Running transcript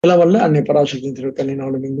வல்ல அன்னை பராசக்தி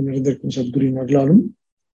திருக்கண்ணினாலும் இங்கு நிறைந்திருக்கும் சத்குருவின் அருளாலும்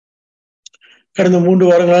கடந்த 3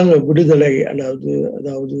 வாரங்களாக விடுதலை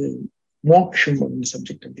அதாவது மோக்ஷம் அப்படின்னு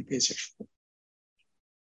சப்ஜெக்ட் பத்தி பேசிட்டு இருக்கோம்.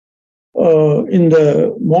 இந்த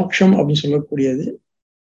மோக்ஷம் அப்படின்னு சொல்லக்கூடியது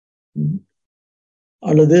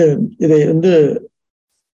அல்லது இதை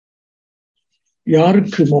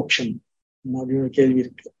யாருக்கு மோட்சம் அப்படின்னு ஒரு கேள்வி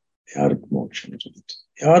இருக்கு. யாருக்கு மோட்சம் சொல்லிட்டு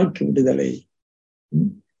யாருக்கு விடுதலை?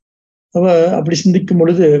 அப்படி சிந்திக்கும்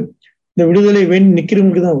பொழுது இந்த விடுதலை வேண்டி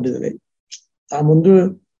நிக்கிறவங்களுக்கு தான் விடுதலை. நாம்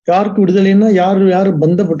யாருக்கு விடுதலைன்னா யாரு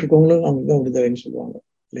பந்தப்பட்டிருக்கவங்களோ அவங்களுக்கு தான் விடுதலைன்னு சொல்லுவாங்க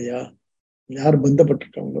இல்லையா? யார்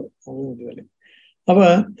பந்தப்பட்டிருக்காங்களோ அவங்க விடுதலை.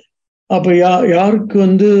 அப்ப யாருக்கு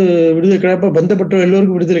விடுதலை கிடைப்ப பந்தப்பட்ட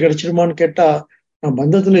எல்லோருக்கும் விடுதலை கிடைச்சிருமான்னு கேட்டா நான்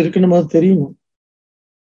பந்தத்துல இருக்குன்னு மாதிரி தெரியணும்.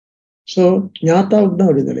 சோ ஞாத்தாவுக்கு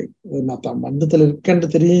தான் விடுதலை. நான் தான் பந்தத்துல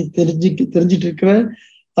இருக்கேன்னு தெரிஞ்சிட்டு இருக்கிற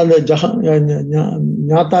அந்த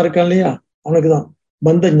ஞாத்தா இருக்கான் இல்லையா, அவனுக்குதான்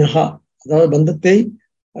பந்த ஞகா, அதாவது பந்தத்தை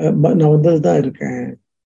நான் வந்ததுதான் இருக்கேன்.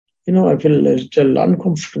 I feel little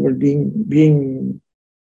uncomfortable being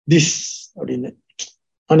this அப்படின்னு.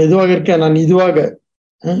 நான் இதுவாக இருக்கேன், நான்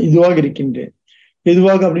இதுவாக இருக்கின்றேன்.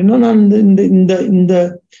 எதுவாக அப்படின்னா நான்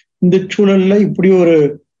இந்த சூழல்ல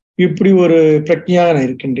இப்படி ஒரு பிரக்ஞையாக நான்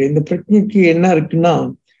இருக்கின்றேன். இந்த பிரக்ஞைக்கு என்ன இருக்குன்னா,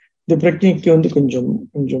 இந்த பிரக்ஞைக்கு கொஞ்சம்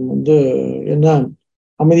என்ன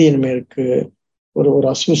அமைதியின்மை இருக்கு, ஒரு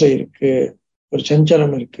அசூசை இருக்கு, ஒரு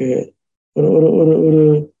சஞ்சலம் இருக்கு,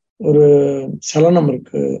 ஒரு சலனம்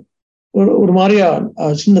இருக்கு, ஒரு மாதிரியா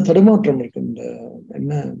சின்ன தடுமாற்றம் இருக்கு. இந்த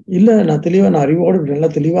என்ன இல்ல நான் அறிவோடு நல்லா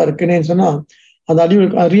தெளிவா இருக்கேனேன்னு சொன்னா அந்த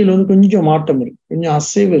அறிவில் கொஞ்சம் மாற்றம் இருக்கு, கொஞ்சம்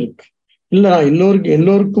அசைவு இருக்கு. இல்ல நான்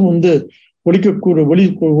எல்லோருக்கும்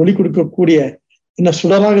ஒளி கொடுக்கக்கூடிய என்ன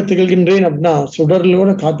சுடராக திகழ்கின்றேன் அப்படின்னா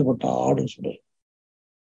சுடர்களோட காத்து போட்டா ஆடும் சுடர்.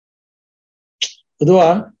 பொதுவா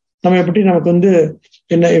நமக்கு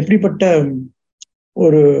என்ன எப்படிப்பட்ட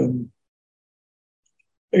ஒரு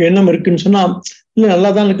எண்ணம் இருக்குன்னு சொன்னா, இல்ல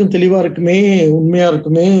நல்லாதான் இருக்கும், தெளிவா இருக்குமே, உண்மையா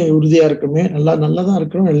இருக்குமே, உறுதியா இருக்குமே, நல்லாதான்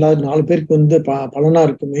இருக்கிறோம், எல்லா 4 பேருக்கு பலனா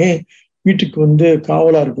இருக்குமே, வீட்டுக்கு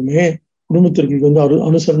காவலா இருக்குமே, குடும்பத்திற்கு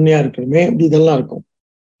அனுசரணையா இருக்கணுமே, அப்படி இதெல்லாம் இருக்கும்.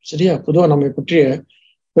 சரியா? பொதுவா நம்மை பற்றிய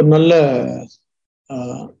ஒரு நல்ல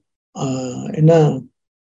என்ன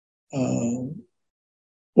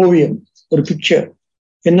ஓவியம், ஒரு பிக்சர்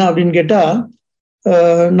என்ன அப்படின்னு கேட்டா,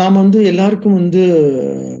 நாம எல்லாருக்கும்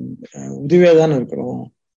உதவியா தானே இருக்கிறோம்,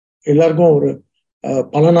 எல்லாருக்கும் ஒரு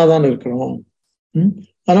பலனாதான் இருக்கிறோம்.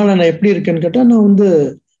 அதனால நான் எப்படி இருக்கேன்னு கேட்டா, நான்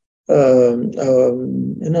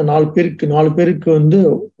என்ன 4 பேருக்கு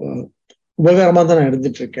உபகாரமா தான் நான்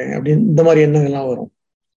இருந்துட்டு இருக்கேன் அப்படின்னு இந்த மாதிரி எண்ணங்கள்லாம் வரும்.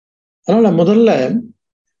 அதனால முதல்ல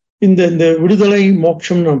இந்த விடுதலை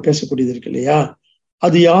மோட்சம் நாம் பேசக்கூடியது இருக்கு இல்லையா,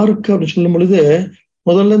 அது யாருக்கு அப்படின்னு சொல்லும் பொழுது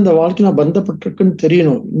முதல்ல இந்த வாழ்க்கை நான் பந்தப்பட்டிருக்குன்னு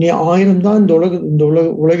தெரியணும். நீ 1000 தான் இந்த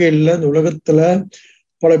உலக இல்லை, இந்த உலகத்துல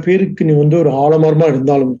பல பேருக்கு நீ ஒரு ஆலமரமா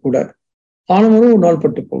இருந்தாலும் கூட ஆலமரம் ஒரு நாள்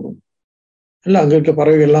பட்டு போகும். இல்ல அங்க இருக்க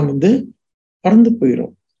பறவைகள் எல்லாம் பறந்து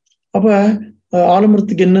போயிடும். அப்ப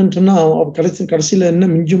ஆலமரத்துக்கு என்னன்னு சொன்னா கடைசியில என்ன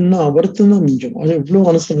மிஞ்சும்னா வருத்தம் தான் மிஞ்சும். அது இவ்வளவு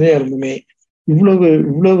அனுசரணையா இருந்துமே,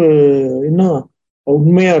 இவ்வளவு என்ன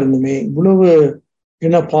உண்மையா இருந்துமே, இவ்வளவு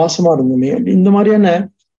என்ன பாசமா இருந்துமே, இந்த மாதிரியான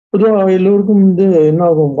பொதுவாக எல்லோருக்கும் என்ன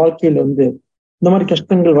ஆகும், வாழ்க்கையில இந்த மாதிரி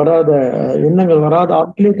கஷ்டங்கள் வராத எண்ணங்கள் வராத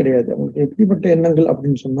ஆட்களே கிடையாது. அவங்களுக்கு எப்படிப்பட்ட எண்ணங்கள்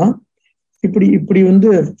அப்படின்னு சொன்னா இப்படி இந்த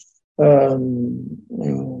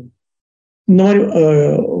மாதிரி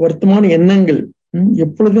வருத்தமான எண்ணங்கள்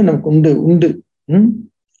எப்பொழுதுமே நமக்கு உண்டு.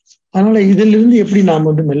 அதனால இதுல இருந்து எப்படி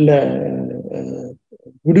நாம மெல்ல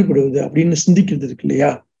விடுபடுவது அப்படின்னு சிந்திக்கிறது இருக்கு இல்லையா.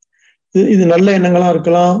 இது நல்ல எண்ணங்களா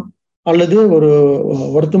இருக்கலாம், அல்லது ஒரு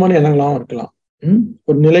வருத்தமான எண்ணங்களாகவும் இருக்கலாம்,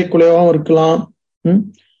 ஒரு நிலை குலைவாகவும் இருக்கலாம்,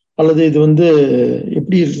 அல்லது இது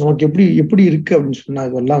எப்படி நமக்கு எப்படி இருக்கு அப்படின்னு சொன்னா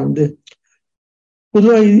இதெல்லாம்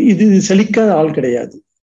பொதுவா இது செழிக்காத ஆள் கிடையாது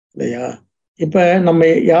இல்லையா. இப்ப நம்ம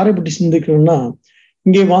யாரை பற்றி சிந்திக்கணும்னா,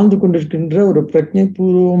 இங்கே வாழ்ந்து கொண்டிருக்கின்ற ஒரு பிரஜை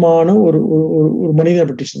பூர்வமான ஒரு மனிதனை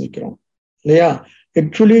பற்றி சிந்திக்கிறோம் இல்லையா.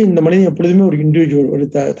 ஆக்சுவலி இந்த மனிதன் எப்பொழுதுமே ஒரு இண்டிவிஜுவல், ஒரு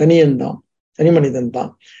தனி மனிதன் தான்.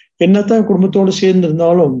 என்னத்தான் குடும்பத்தோடு சேர்ந்து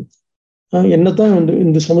இருந்தாலும், என்னத்தான்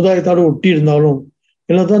இந்த சமுதாயத்தோடு ஒட்டி இருந்தாலும்,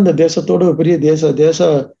 என்னதான் இந்த தேசத்தோட பெரிய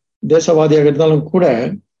தேசவாதியாக இருந்தாலும் கூட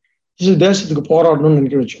தேசத்துக்கு போராடணும்னு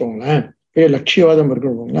நினைக்க வச்சுக்கோங்களேன், பெரிய லட்சியவாதம்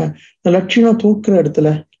இருக்கிறவங்களேன், இந்த லட்சியம் தோக்குற இடத்துல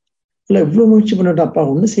இல்ல இவ்வளவு முயற்சி பண்ணிட்டு அப்பா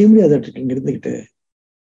ஒன்னும் செய்ய முடியாத இங்க இருந்துகிட்டு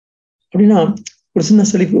அப்படின்னா ஒரு சின்ன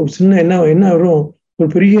செழிப்பு, ஒரு சின்ன என்ன வரும், ஒரு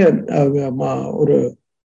பெரிய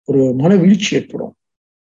ஒரு மன வீழ்ச்சி ஏற்படும்.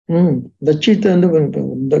 லட்சியத்தை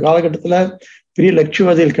இந்த காலகட்டத்துல பெரிய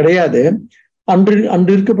லட்சியவாதிகள் கிடையாது.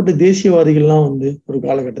 அன்று இருக்கப்பட்ட தேசியவாதிகள்லாம் ஒரு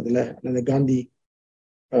காலகட்டத்துல அல்லது காந்தி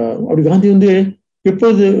அப்படி காந்தி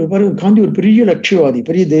எப்போது காந்தி ஒரு பெரிய லட்சியவாதி,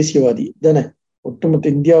 பெரிய தேசியவாதி தானே.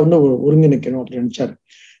 ஒட்டுமொத்த இந்தியா வந்து ஒருங்கிணைக்கணும் அப்படின்னு நினைச்சாரு.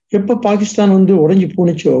 எப்ப பாகிஸ்தான் வந்து உடைஞ்சு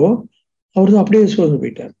போனுச்சோ அவர் தான் அப்படியே சோர்ந்து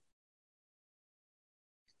போயிட்டார்.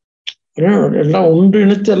 எல்லாம்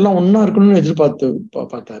ஒன்றிணைத்து எல்லாம் ஒன்னா இருக்கணும்னு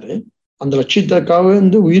பார்த்தாரு. அந்த லட்சியத்துக்காக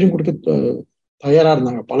வந்து உயிரும் கொடுக்க தயாரா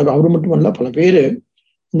இருந்தாங்க பல. அவரு மட்டுமல்ல, பல பேரு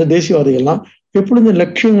இந்த தேசியவாதிகள்லாம். எப்படி இந்த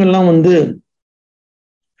லட்சியங்கள்லாம் வந்து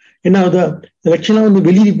என்ன ஆகுது, இந்த லட்சியம்லாம் வந்து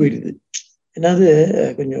வெளியே போயிடுது, என்னது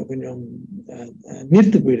கொஞ்சம் கொஞ்சம்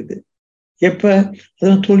நீர்த்து போயிடுது. எப்ப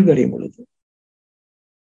அதெல்லாம் தோல்வி அடையும் பொழுது.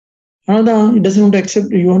 ஆனாதான் it doesn't want to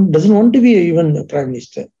accept, doesn't want to be even prime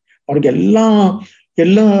minister. அவருக்கு எல்லாம்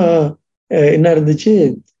என்ன இருந்துச்சு,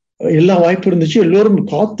 எல்லா வாய்ப்பு இருந்துச்சு, எல்லோரும்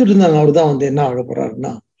காத்துட்டு இருந்தாங்க அவர் தான் வந்து என்ன ஆக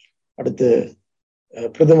போறாருன்னா அடுத்து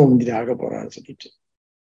பிரதம மந்திரி ஆக போறாருன்னு சொல்லிட்டு.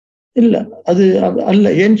 இல்ல, அது அல்ல.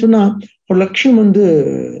 ஏன்னு சொன்னா ஒரு லட்சியம் வந்து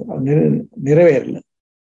நிறைவேறல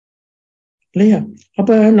இல்லையா?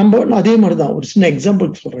 அப்ப நம்ம அதே மாதிரிதான் ஒரு சின்ன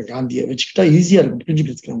எக்ஸாம்பிள் சொல்றேன், காந்தியை வச்சுக்கிட்டா ஈஸியா இருக்கும்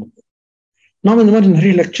புரிஞ்சுக்கிறதுக்கு. நமக்கு நாம இந்த மாதிரி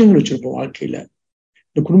நிறைய லட்சியங்கள் வச்சிருப்போம் வாழ்க்கையில.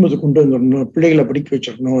 இந்த குடும்பத்தை கொண்டு வந்துடணும், பிள்ளைகளை படிக்க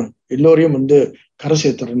வச்சிடணும், எல்லோரையும் வந்து கரை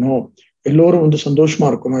சேர்த்துடணும், எல்லோரும் வந்து சந்தோஷமா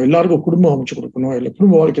இருக்கணும், எல்லாருக்கும் குடும்பம் அமைச்சு கொடுக்கணும், இல்லை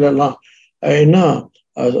குடும்ப வாழ்க்கையில எல்லாம் என்ன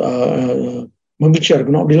மகிழ்ச்சியா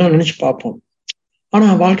இருக்கணும் அப்படிலாம் நினைச்சு பார்ப்போம். ஆனா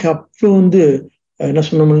வாழ்க்கை அப்போ வந்து என்ன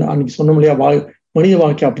சொன்னோம் அன்னைக்கு சொன்னோம் இல்லையா, மனித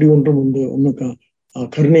வாழ்க்கை அப்படி ஒன்றும் வந்து ஒன்றும்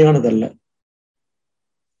கருணையானதல்ல.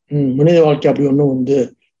 மனித வாழ்க்கை அப்படி ஒன்றும் வந்து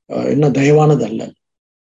என்ன தயவானதல்ல.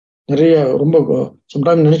 நிறைய ரொம்ப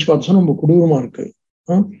சம்டைம் நினைச்சு பார்த்தோம்னா ரொம்ப கொடூரமா இருக்கு,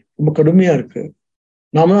 ரொம்ப கடுமையா இருக்கு.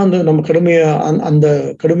 நாம தான் நம்ம அந்த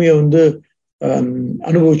கடுமையை வந்து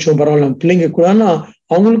அனுபவிச்சோம். பரவாயில்ல, நம்ம பிள்ளைங்க கூடனா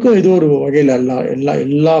அவங்களுக்கும் ஏதோ ஒரு வகையில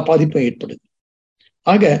எல்லா பாதிப்பும் ஏற்படுது.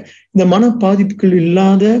 ஆக இந்த மன பாதிப்புகள்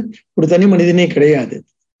இல்லாத ஒரு தனி மனிதனே கிடையாது.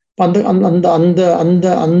 அந்த அந்த அந்த அந்த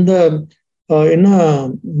அந்த என்ன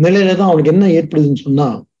நிலையில தான் அவனுக்கு என்ன ஏற்படுதுன்னு சொன்னா,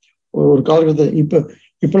 ஒரு காலகட்டத்தை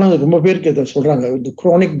இப்பெல்லாம் ரொம்ப பேருக்கு இதை சொல்றாங்க, இந்த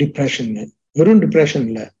குரோனிக் டிப்ரெஷன். வெறும் டிப்ரெஷன்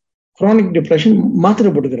இல்ல, குரோனிக் டிப்ரெஷன் மாத்திரை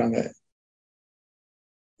போட்டுக்கிறாங்க.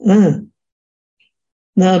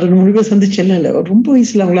 நான் 2-3 பேர் சந்திச்சேன். இல்ல ரொம்ப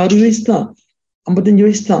வயசுல, அவங்களுக்கு 60 வயசு தான், 55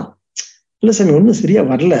 வயசு தான். இல்ல சாமி ஒன்றும் சரியா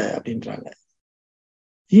வரல அப்படின்றாங்க.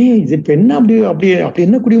 இது இப்ப என்ன அப்படி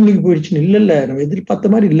என்ன குடிமொழிக்கு போயிடுச்சுன்னு? இல்ல நம்ம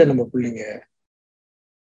எதிர்பார்த்த மாதிரி இல்ல நம்ம பிள்ளைங்க.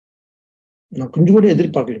 நான் கொஞ்சம் கூட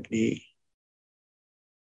எதிர்பார்க்கல இப்படி.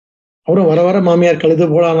 அவரும் வர வர மாமியார் கழுத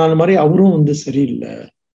போலான மாதிரி அவரும் வந்து சரியில்லை.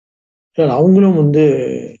 அவங்களும் வந்து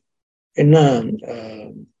என்ன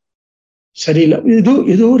சரியில்லை.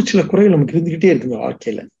 ஏதோ ஒரு சில குறைகள் நமக்கு இருந்துகிட்டே இருக்குங்க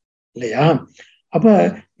வாழ்க்கையில இல்லையா? அப்ப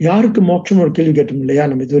யாருக்கு மோட்சம் ஒரு கேள்வி கேட்டோம் இல்லையா?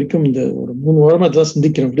 நம்ம இது வரைக்கும் இந்த ஒரு 3 வாரமா தான்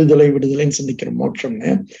சிந்திக்கிறோம், விடுதலைன்னு சிந்திக்கிறோம்.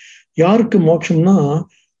 மோட்சம்னு யாருக்கு மோட்சம்னா,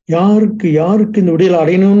 யாருக்கு இந்த விடுதலை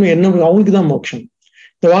அடையணும்னு என்ன, அவங்களுக்கு தான் மோட்சம்.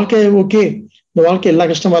 இந்த வாழ்க்கை ஓகே, இந்த வாழ்க்கை எல்லா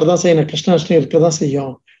கஷ்டம் வரதான் செய்யணும், கஷ்டம் இருக்கதான்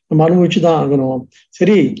செய்யும், நம்ம அனுபவிச்சுதான் ஆகணும்,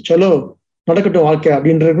 சரி சலோ நடக்கட்டும் வாழ்க்கை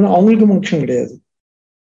அப்படின்றது அவங்களுக்கு மோட்சம் கிடையாது.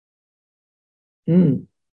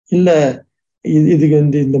 இல்ல, இதுக்கு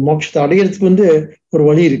இந்த மோட்சத்தை அடையிறதுக்கு வந்து ஒரு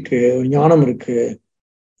வழி இருக்கு, ஒரு ஞானம் இருக்கு,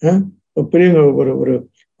 பெரியவங்க ஒரு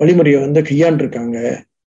வழிமுறையை வந்து கையாண்டிருக்காங்க.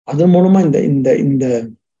 அதன் மூலமா இந்த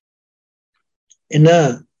என்ன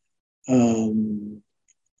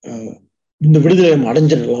இந்த விடுதலை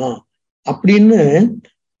அடைஞ்சிடலாம் அப்படின்னு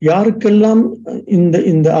யாருக்கெல்லாம்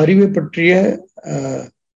இந்த அறிவை பற்றிய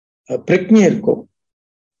பிரக்ஞை இருக்கும்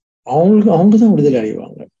அவங்கதான் விடுதலை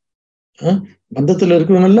அடைவாங்க. பந்தத்துல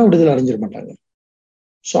இருக்கிறவங்க எல்லாம் விடுதலை அடைஞ்சிட மாட்டாங்க.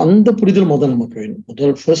 ஸோ அந்த புரிதல் முதல் நமக்கு வேணும்.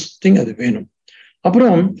 முதல் ஃபர்ஸ்ட் திங் அது வேணும்.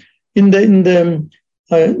 அப்புறம் இந்த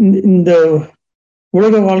இந்த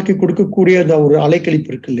உலக வாழ்க்கை கொடுக்கக்கூடிய அந்த ஒரு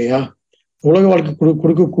அலைக்கழிப்பு இருக்கு இல்லையா, உலக வாழ்க்கை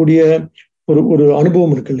கொடுக்கக்கூடிய ஒரு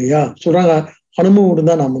அனுபவம் இருக்கு இல்லையா? சொல்றாங்க அனுபவம்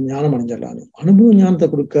இருந்தா நாம ஞானம் அடைஞ்சிடலாம். அனுபவம் ஞானத்தை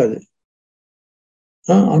கொடுக்காது.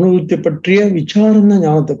 அனுபவத்தை பற்றிய விசாரம் தான்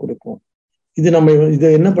ஞானத்தை கொடுக்கும். இது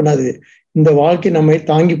என்ன பண்ணாது, இந்த வாழ்க்கை நம்மை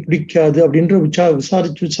தாங்கி பிடிக்காது அப்படின்ற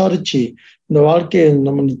விசாரிச்சு இந்த வாழ்க்கையை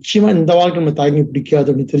நம்ம நிச்சயமா இந்த வாழ்க்கை நம்ம தாங்கி பிடிக்காது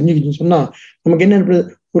அப்படின்னு தெரிஞ்சுக்கிச்சுன்னு சொன்னா நமக்கு என்ன ஏற்படுது,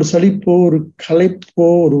 ஒரு சலிப்போ ஒரு களைப்போ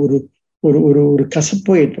ஒரு ஒரு ஒரு ஒரு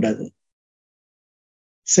கசப்போ ஏற்படாது.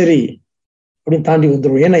 சரி அப்படின்னு தாண்டி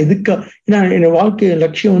வந்துடும். ஏன்னா என் வாழ்க்கை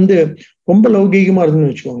லட்சியம் வந்து ரொம்ப லௌகீகமா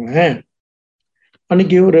இருந்துன்னு வச்சுக்கோங்களேன்.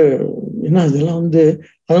 அன்னைக்கு ஒரு என்ன இதெல்லாம் வந்து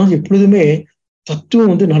அதனால எப்பொழுதுமே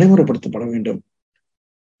தத்துவம் வந்து நடைமுறைப்படுத்தப்பட வேண்டும்.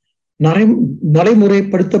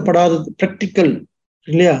 நடைமுறைப்படுத்தப்படாத பிராக்டிக்கல்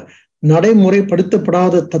இல்லையா,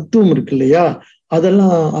 நடைமுறைப்படுத்தப்படாத தத்துவம் இருக்கு இல்லையா,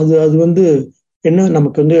 அதெல்லாம் அது வந்து என்ன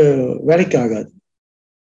நமக்கு வந்து வேலைக்கு ஆகாது.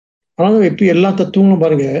 ஆனாலும் இப்ப எல்லா தத்துவங்களும்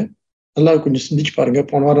பாருங்க, நல்லா கொஞ்சம் சிந்திச்சு பாருங்க.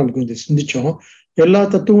 போன வாரம் நமக்கு கொஞ்சம் சிந்திச்சோம். எல்லா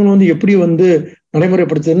தத்துவங்களும் வந்து எப்படி வந்து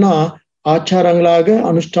நடைமுறைப்படுத்துதுன்னா ஆச்சாரங்களாக,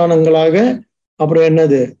 அனுஷ்டானங்களாக, அப்புறம்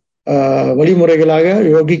என்னது வழிமுறைகளாக,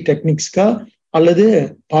 யோகிக் டெக்னிக்ஸ்கா அல்லது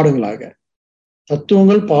பாடங்களாக.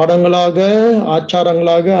 தத்துவங்கள் பாடங்களாக,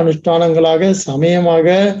 ஆச்சாரங்களாக, அனுஷ்டானங்களாக, சமயமாக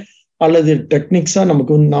அல்லது டெக்னிக்ஸா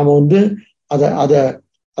நமக்கு நாம அதை அதை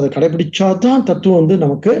அதை கடைபிடிச்சாதான் தத்துவம்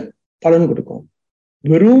நமக்கு பலன் கொடுக்கும்.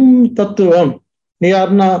 வெறும் தத்துவம் நீ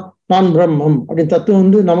யாருன்னா நான் பிரம்மம் அப்படின்னு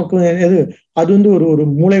தத்துவம் நமக்கு எது அது ஒரு ஒரு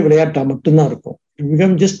மூளை விளையாட்டா மட்டும்தான் இருக்கும்.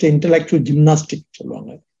 மிகவும் ஜஸ்ட் இன்டலெக்சுவல் ஜிம்னாஸ்டிக்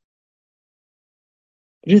சொல்லுவாங்க.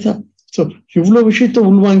 புரியுதா? ஸோ இவ்வளவு விஷயத்த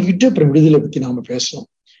உள்வாங்கிக்கிட்டு அப்புறம் விடுதலை பத்தி நாம பேசணும்.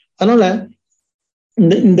 அதனால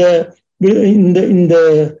இந்த இந்த இந்த இந்த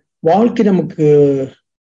வாழ்க்கை நமக்கு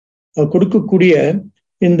கொடுக்கக்கூடிய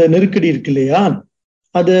இந்த நெருக்கடி இருக்கு இல்லையா,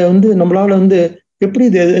 அதை நம்மளால எப்படி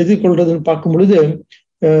இதை எதிர்கொள்றதுன்னு பார்க்கும் பொழுது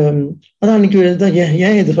அதான் அன்னைக்கு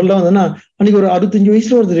ஏன் இது சொல்ல வந்தேன்னா, அன்னைக்கு ஒரு 65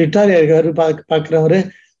 வயசுல ஒருத்தர் ரிட்டையர் ஆயிருக்காரு பாக்குறவரு.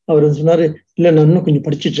 அவர் சொன்னாரு, இல்ல நான் இன்னும் கொஞ்சம்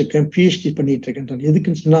படிச்சுட்டு இருக்கேன், பிஹெச்டி பண்ணிட்டு இருக்கேன்.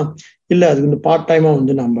 எதுக்குன்னு சொன்னா, இல்ல அதுக்கு பார்ட் டைமா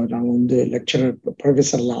நாங்க லெக்சரர்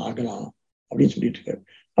ப்ரொஃபஸர் எல்லாம் ஆகலாம் அப்படின்னு சொல்லிட்டு இருக்காரு.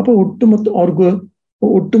 அப்ப அவருக்கு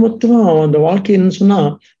ஒட்டுமொத்தமா அந்த வாழ்க்கை என்னன்னு சொன்னா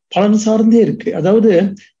பலன் சார்ந்தே இருக்கு. அதாவது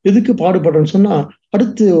எதுக்கு பாடுபடுறேன்னு சொன்னா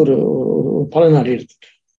அடுத்து ஒரு பலன் அடையிறதுக்கு.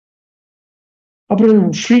 அப்புறம்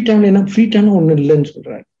ஃப்ரீ டைம்ல ஒண்ணு இல்லைன்னு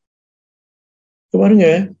சொல்றாரு. பாருங்க,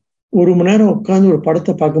 1 மணி நேரம் உட்காந்து ஒரு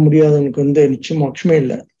படத்தை பார்க்க முடியாதவனுக்கு நிச்சயம் மோட்சமே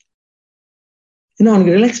இல்லை. ஏன்னா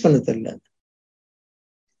அவனுக்கு ரிலாக்ஸ் பண்ண தெரியல.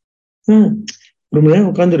 1 மணி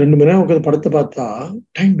நேரம் உட்காந்து 2 மணி நேரம் உட்காந்து படத்தை பார்த்தா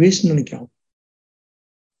டைம் வேஸ்ட் நினைக்கும்.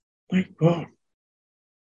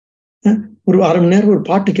 ஒரு 1/2 மணி நேரம் ஒரு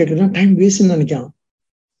பாட்டு கேட்கறதுனா டைம் வேஸ்ட்ன்னு நினைக்கான்.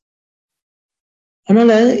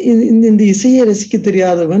 அதனால இந்த இசையை ரசிக்க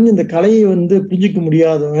தெரியாதவன், இந்த கலையை புரிஞ்சிக்க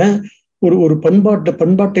முடியாதவன், ஒரு பண்பாட்டை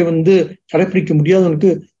கடைப்பிடிக்க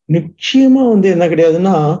முடியாதவனுக்கு நிச்சயமா என்ன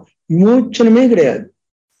கிடையாதுன்னா விமோச்சனமே கிடையாது.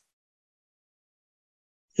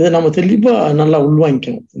 இதை நம்ம தெளிவா நல்லா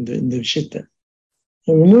உள்வாங்கிக்கணும். இந்த விஷயத்த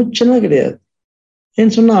விமோச்சனமே கிடையாது.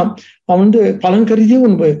 ஏன்னு சொன்னா அவன் பலன்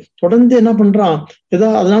கருதியும் தொடர்ந்து என்ன பண்றான்,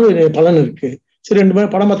 ஏதாவது அதனால பலன் இருக்கு. சரி 2 மணி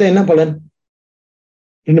நேரம் படம் பார்த்தா என்ன பலன்?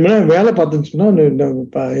 2 மணி நேரம் வேலை பார்த்தேன்னு சொன்னா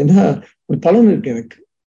என்ன ஒரு பலன் இருக்கு எனக்கு.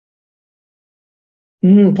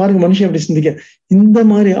 பாருங்க மனுஷன் எப்படி சிந்திக்க. இந்த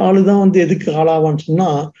மாதிரி ஆளுதான் எதுக்கு ஆளாவான்னு சொன்னா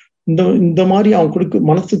இந்த மாதிரி அவன்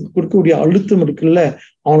மனசுக்கு கொடுக்கக்கூடிய அழுத்தம் இருக்குல்ல,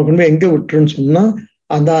 அவனுக்கு எங்க விட்டுருன்னு சொன்னா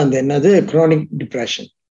அதான் என்னது குரானிக் டிப்ரெஷன்.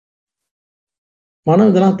 மனம்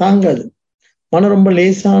இதெல்லாம் தாங்காது. மனம் ரொம்ப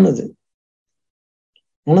லேசானது.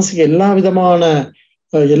 மனசுக்கு எல்லா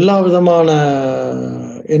விதமான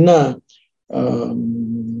என்ன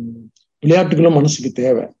விளையாட்டுகளும் மனசுக்கு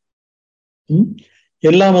தேவை.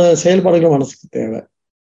 எல்லா செயல்பாடுகளும் மனசுக்கு தேவை.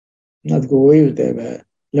 அதுக்கு ஓய்வு தேவை,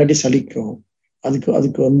 இல்லாட்டி சலிக்கும்.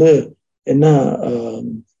 அதுக்கு என்ன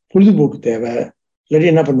பொழுதுபோக்கு தேவை,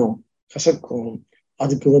 இல்லாட்டி என்ன பண்ணும் கசக்கும்.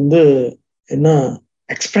 அதுக்கு என்ன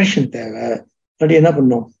எக்ஸ்பிரஷன் தேவை, இல்லாட்டி என்ன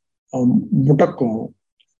பண்ணும் முடக்கும்,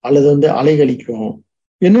 அல்லது அலைகழிக்கும்,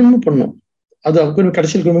 என்னென்ன பண்ணும். அது அவருக்கு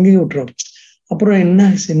கடைசியில் எங்கேயும் விட்டுரும். அப்புறம் என்ன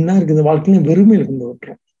இருக்குது வாழ்க்கையில வெறுமையில கொண்டு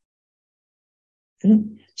விட்டுரும்.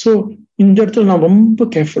 ஸோ இந்த இடத்துல நான் ரொம்ப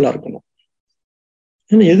கேர்ஃபுல்லா இருக்கணும்.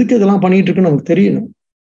 ஏன்னா எதுக்கு இதெல்லாம் பண்ணிட்டு இருக்குன்னு நமக்கு தெரியணும்.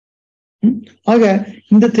 ஆக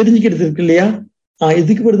இந்த தெரிஞ்சுக்கிறது இருக்கு இல்லையா,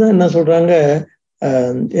 இதுக்கு பிறகுதான் என்ன சொல்றாங்க,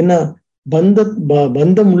 என்ன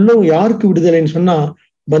பந்தம் உள்ளவங்க யாருக்கு விடுதலைன்னு சொன்னா,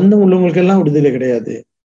 பந்தம் உள்ளவங்களுக்கு எல்லாம் விடுதலை கிடையாது.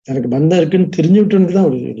 எனக்கு பந்தம் இருக்குன்னு தெரிஞ்சுக்கிட்டு தான்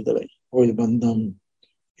விடுதலை. ஓ இது பந்தம்,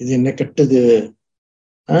 இது என்ன கெட்டது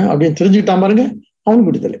அப்படின்னு தெரிஞ்சுக்கிட்டான் பாருங்க, அவனுக்கு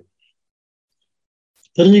விடுதலை.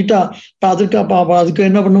 தெரிஞ்சுக்கிட்டா அதுக்கு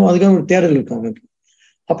என்ன பண்ணுவோம், அதுக்காக ஒரு தேடல் இருக்கு அவனுக்கு.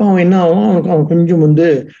 அப்ப அவன் என்ன ஆகும், அவன் கொஞ்சம் இந்த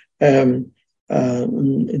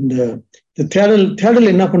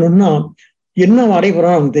தேடல் என்ன பண்ணணும்னா என்ன அவன் அடைய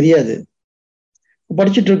போறான்னு அவனுக்கு தெரியாது.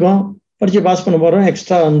 படிச்சுட்டு இருக்கோம், படிச்சு பாஸ் பண்ண போறோம்,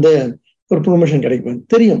 எக்ஸ்ட்ரா ஒரு ப்ரொமோஷன் கிடைக்கும்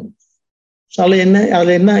தெரியும். அதுல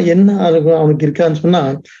என்ன அவனுக்கு இருக்கான்னு சொன்னா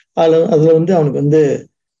அதுல அவனுக்கு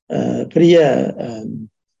பெரிய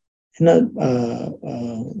என்ன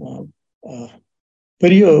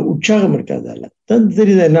பெரிய உற்சாகம் இருக்காது. அதில்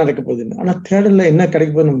தெரியுது என்ன நடக்க போகுதுன்னு. ஆனா தேடல்ல என்ன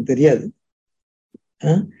கிடைக்க போகுது நமக்கு தெரியாது.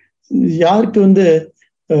 யாருக்கு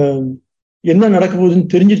என்ன நடக்க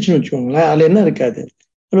போகுதுன்னு தெரிஞ்சிருச்சுன்னு வச்சுக்கோங்களேன், அதுல என்ன இருக்காது,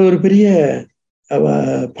 அதுல ஒரு பெரிய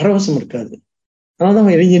பரவசம் இருக்காது. அதனாலதான்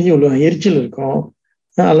அவன் எரிஞ்சு விழுவான், எரிச்சல் இருக்கும்,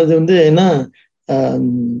 அல்லது என்ன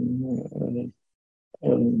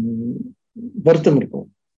வருத்தம் இருக்கும்.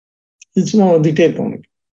 இது சும்மா வந்துகிட்டே இருக்கும் அவனுக்கு.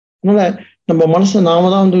 அதனால நம்ம மனசை நாம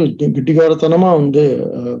தான் கெட்டிக்காரத்தனமா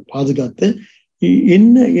பாதுகாத்து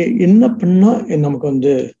என்ன பண்ணா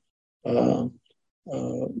நமக்கு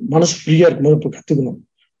மனசு ஃப்ரீயா இருக்கும்போது இப்ப கத்துக்கணும்.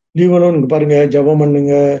 லீவலும் நீங்க பாருங்க, ஜபம்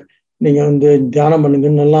பண்ணுங்க, நீங்க தியானம்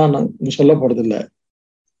பண்ணுங்கன்னு எல்லாம் நான் சொல்ல போறது இல்லை.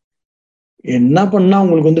 என்ன பண்ணா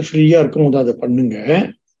உங்களுக்கு ஃப்ரீயா இருக்கும் அதை பண்ணுங்க.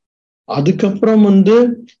 அதுக்கப்புறம்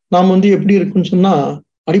நாம் எப்படி இருக்குன்னு சொன்னா,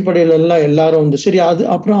 அடிப்படையில எல்லாம் எல்லாரும் சரி அது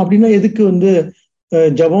அப்புறம் அப்படின்னா எதுக்கு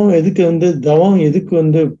ஜபம் எதுக்கு வந்து, தவம் எதுக்கு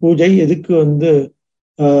வந்து, பூஜை எதுக்கு வந்து,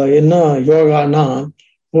 என்ன யோகானா,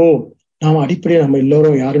 ஓ நாம அடிப்படையில் நம்ம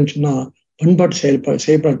எல்லோரும் யாருன்னு சொன்னா பண்பாட்டு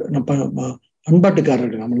செயல்பாடு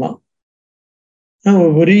பண்பாட்டுக்காரர்கள். நம்மலாம்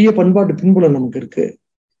ஒரு பெரிய பண்பாட்டு பின்புலம் நமக்கு இருக்கு.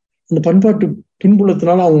 அந்த பண்பாட்டு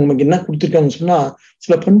பின்புலத்தினால அவங்க நமக்கு என்ன கொடுத்துருக்காங்கன்னு சொன்னா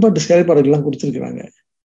சில பண்பாட்டு செயல்பாடுகள்லாம் கொடுத்துருக்குறாங்க.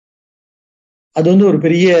 அது வந்து ஒரு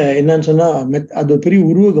பெரிய என்னன்னு சொன்னா அது ஒரு பெரிய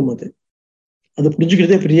உருவகம். அது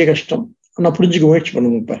புரிஞ்சுக்கிறதே பெரிய கஷ்டம். ஆனா புரிஞ்சுக்க முயற்சி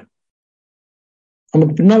பண்ணுங்க. இப்ப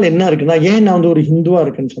நமக்கு பின்னால என்ன இருக்குன்னா, ஏன் நான் வந்து ஒரு ஹிந்துவா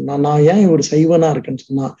இருக்கேன்னு சொன்னா, நான் ஏன் ஒரு சைவனா இருக்கேன்னு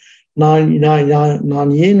சொன்னா,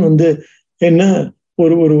 நான் ஏன் வந்து என்ன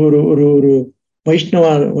ஒரு ஒரு ஒரு ஒரு ஒரு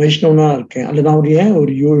வைஷ்ணவனா இருக்கேன், அல்ல நான் ஏன்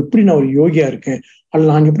எப்படி நான் ஒரு யோகியா இருக்கேன், அல்ல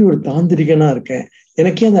நான் எப்படி ஒரு தாந்திரிகனா இருக்கேன்,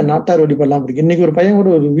 எனக்கே அந்த நாட்டார் வழிபாடெல்லாம் பிடிக்கும். இன்னைக்கு ஒரு பையன் கூட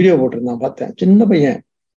ஒரு வீடியோ போட்டிருந்தான், பார்த்தேன். சின்ன பையன்,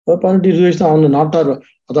 18-20 வயசு தான். அவங்க நாட்டார்,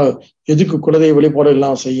 அதாவது எதுக்கு குலதெய்வ வழிபாடு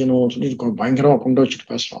எல்லாம் செய்யணும்னு சொல்லி பயங்கரமா கொண்டு வச்சுட்டு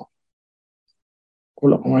பேசுறான்.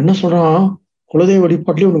 அவன் என்ன சொல்றான், குலதெய்வ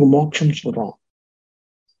வழிபாட்டுலயே உனக்கு மோட்சம் சொல்றான்.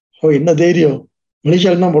 என்ன தைரியம்!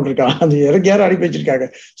 மலேசியால தான் போட்டிருக்கான். அது எனக்கு யாரும் அனுப்பி வச்சிருக்காங்க.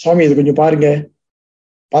 சுவாமி இது கொஞ்சம் பாருங்க,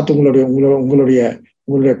 பார்த்து உங்களுடைய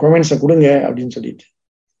கமெண்ட்ஸை கொடுங்க அப்படின்னு சொல்லிட்டு.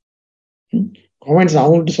 கமெண்ட்ஸ்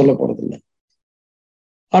அவங்கள்ட்ட சொல்ல போறது இல்லை.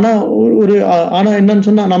 ஆனா ஆனா என்னன்னு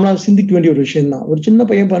சொன்னா நம்மளால சிந்திக்க வேண்டிய ஒரு விஷயம் தான். ஒரு சின்ன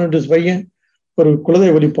பையன், 18 வயசு பையன், ஒரு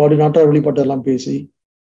குலதெய்வ வழிபாடு, நாட்டார் வழிபாடு எல்லாம் பேசி,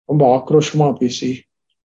 ரொம்ப ஆக்ரோஷமா பேசி,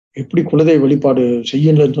 எப்படி குலதெய்வ வழிபாடு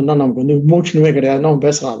செய்யணும்னு சொன்னா நமக்கு வந்து விமோச்சனமே கிடையாதுன்னு அவன்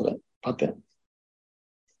பேசுறான். அதுல பார்த்தேன்.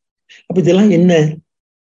 அப்ப இதெல்லாம் என்ன,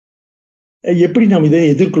 எப்படி நாம் இதை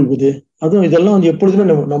எதிர்கொள்வது? அதுவும் இதெல்லாம் வந்து எப்பொழுதுமே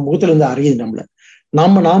நம்ம முகத்துல இருந்து அறியுது.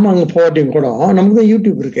 நாம அங்க போகாட்டியும் கூட நமக்கு தான்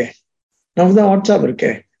யூடியூப் இருக்கே, நமக்கு தான் வாட்ஸ்அப்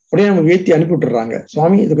இருக்கே, அப்படியே நமக்கு ஏற்றி அனுப்பி விட்டுறாங்க.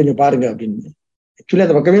 சுவாமி இதை கொஞ்சம் பாருங்க அப்படின்னு. ஆக்சுவலி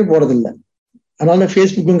அந்த பக்கமே போறது இல்லை. அதனால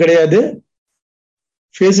ஃபேஸ்புக்கும் கிடையாது,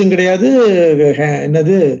 ஃபேஸும் கிடையாது,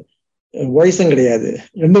 என்னது வாய்ஸும் கிடையாது,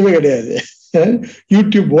 ரெண்டுமே கிடையாது.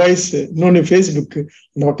 யூடியூப் வாய்ஸ், இன்னொன்னு ஃபேஸ்புக்,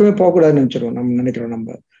 இந்த பக்கமே போகக்கூடாதுன்னு நினைக்கிறோம்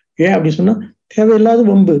நம்ம. ஏன் அப்படி சொன்னா தேவையில்லாத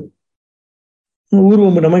வம்பு, ஊர்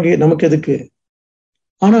வம்பு நமக்கு எதுக்கு?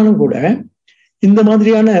 ஆனாலும் கூட இந்த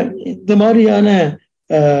மாதிரியான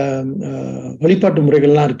வழிபாட்டு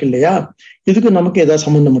முறைகள்லாம் இருக்கு இல்லையா, இதுக்கு நமக்கு ஏதாவது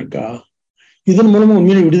சம்பந்தம் இருக்கா? இதன் மூலமா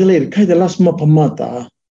உண்மையில விடுதலை இருக்கா? இதெல்லாம் சும்மா பம்மாத்தா?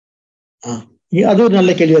 அது ஒரு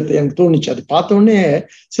நல்ல கேள்வி எனக்கு தோணுச்சு. அது பார்த்த உடனே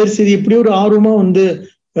சரி இப்படி ஒரு ஆர்வமா வந்து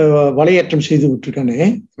வலையேற்றம் செய்து விட்டுருக்கானே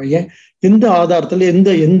பையன், எந்த ஆதாரத்துல,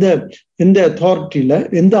 எந்த அத்தாரிட்டியில,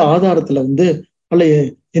 எந்த ஆதாரத்துல வந்து, அல்ல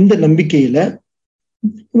எந்த நம்பிக்கையில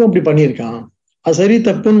இவன் அப்படி பண்ணியிருக்கான்? அது சரி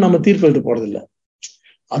தப்புன்னு நம்ம தீர்ப்பு எழுத போறது இல்லை.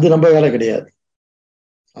 அது நம்ம வேலை கிடையாது.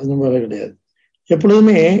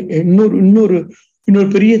 எப்பொழுதுமே இன்னொரு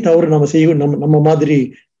பெரிய தவறு நம்ம செய்வோம். நம்ம மாதிரி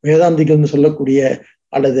வேதாந்திகள்னு சொல்லக்கூடிய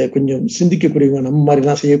அல்லது கொஞ்சம் சிந்திக்கக்கூடியவங்க நம்ம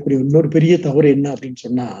மாதிரிலாம் செய்யக்கூடிய இன்னொரு பெரிய தவறு என்ன அப்படின்னு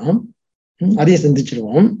சொன்னா, அதையும்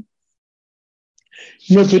சிந்திச்சிருவோம்.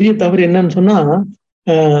 இன்னொரு பெரிய தவறு என்னன்னு சொன்னா,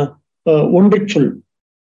 ஒன்றை சொல்,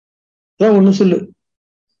 அதான் ஒண்ணு சொல்லு,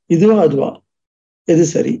 இதுவா அதுவா, எது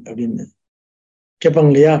சரி அப்படின்னு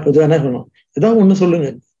கேட்பாங்க இல்லையா? பொதுவாக என்ன சொல்லணும், ஏதாவது ஒண்ணு சொல்லுங்க.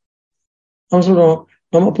 அவன் சொல்றோம்,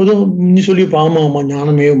 நம்ம பொதுவாக நீ சொல்லி ஆமா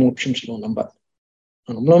ஞானமே மோட்சம் சொல்லுவோம்.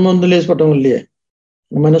 நம்மளும் வந்து லேசப்பட்டவங்க இல்லையே.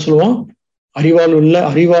 நம்ம என்ன சொல்லுவோம்,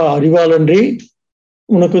 அறிவாளன்றி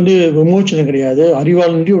உனக்கு வந்து விமோச்சனம் கிடையாது,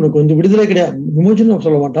 அறிவாளன்றி உனக்கு வந்து விடுதலை கிடையாது. விமோச்சனம்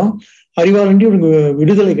சொல்ல மாட்டோம், அறிவாளன்றி உனக்கு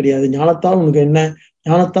விடுதலை கிடையாது, ஞானத்தால் உனக்கு என்ன,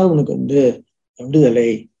 ஞானத்தால் உனக்கு வந்து விடுதலை,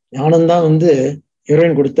 ஞானம்தான் வந்து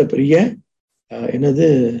இறைவன் கொடுத்த பெரிய என்னது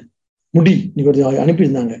முடி. நீ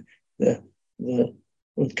அனுப்பியிருந்தாங்க,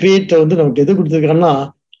 கிரியேட்டர் வந்து நமக்கு எது கொடுத்துருக்காங்கன்னா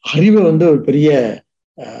அறிவை வந்து ஒரு பெரிய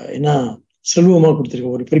என்ன செல்வமா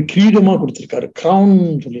கொடுத்திருக்காரு, ஒரு பெரிய கிரீடமா கொடுத்திருக்காரு, கிரவுன்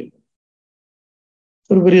சொல்லி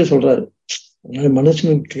ஒரு பெரிய சொல்றாரு.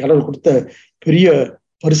 மனுஷனுக்கு கடவுள் கொடுத்த பெரிய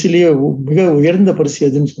பரிசிலேயே மிக உயர்ந்த பரிசு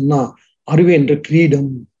எதுன்னு சொன்னா அறிவு என்ற கிரீடம்,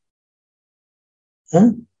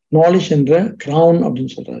 நாலேஜ் என்ற கிரவுன்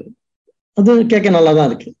அப்படின்னு சொல்றாரு. அது கேட்க நல்லாதான்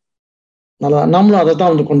இருக்கு. நாமளும் அதை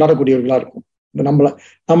தான் வந்து கொண்டாடக்கூடியவர்களா இருக்கும். இப்ப நம்மள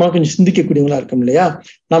கொஞ்சம் சிந்திக்கக்கூடியவங்களா இருக்கும் இல்லையா?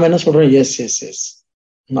 நாம என்ன சொல்றோம், எஸ்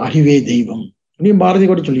அறிவே தெய்வம் அப்படின்னு பாரதி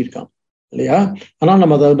கூட சொல்லியிருக்கான் இல்லையா? ஆனா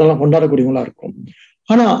நம்ம அதெல்லாம் கொண்டாடக்கூடியவங்களா இருக்கும்.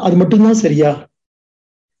 ஆனா அது மட்டும்தான் சரியா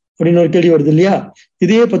அப்படின்னு ஒரு கேள்வி வருது இல்லையா?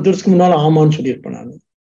 இதே 10 வருஷத்துக்கு முன்னால ஆமான்னு சொல்லியிருப்பேன் நான்.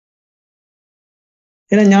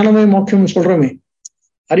 ஏன்னா ஞானமே மோட்சம் சொல்றோமே,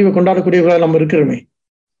 அறிவை கொண்டாடக்கூடியவர்களா நம்ம இருக்கிறோமே.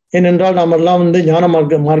 ஏனென்றால் நாம எல்லாம் வந்து ஞான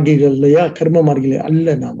மார்க்கிகள் இல்லையா, கர்ம மார்க்கிகள்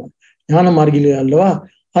அல்ல, நாம ஞான மார்க்கிகள் அல்லவா?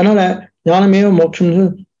 அதனால ஞானமே மோட்சம்,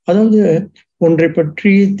 அதாவது ஒன்றை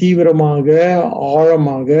பற்றி தீவிரமாக,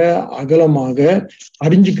 ஆழமாக, அகலமாக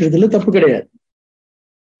அறிஞ்சுக்கிறதுல தப்பு கிடையாது.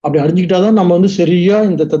 அப்படி அறிஞ்சுக்கிட்டாதான் நம்ம வந்து சரியா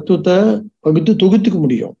இந்த தத்துவத்தை பகுத்து தொகுத்துக்க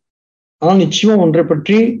முடியும். ஆனால் நிச்சயமா ஒன்றை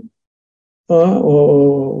பற்றி,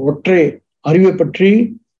 ஒற்றை அறிவை பற்றி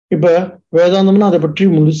இப்ப வேதாந்தம்னா அதை பற்றி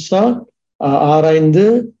முழுசா ஆராய்ந்து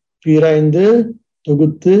பீராய்ந்து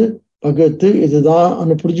தொகுத்து பகுத்து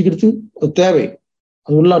இதுதான் புரிஞ்சுக்கிறது தேவை.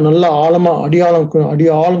 அது உள்ள நல்ல ஆழமா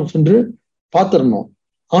அடியாழம் சென்று பார்த்திடணும்.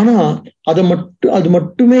 ஆனா அது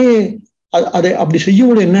மட்டுமே அதை அப்படி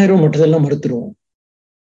செய்யும் என்ன ஆயிரும், மற்றதெல்லாம் மறுத்துருவோம்.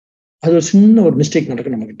 அது ஒரு சின்ன ஒரு மிஸ்டேக்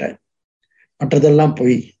நடக்கும் நம்ம கிட்ட. மற்றதெல்லாம்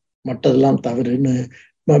பொய், மற்றதெல்லாம் தவறுன்னு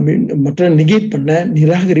மற்ற நெகேட் பண்ண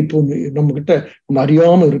நிராகரிப்பு நம்ம கிட்ட நம்ம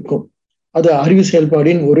அறியாம இருக்கும். அது அறிவு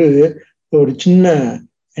செயல்பாடின் ஒரு சின்ன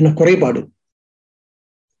குறைபாடு.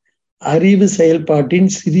 அறிவு செயல்பாட்டின்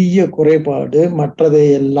சிறிய குறைபாடு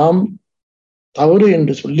மற்றதையெல்லாம் தவறு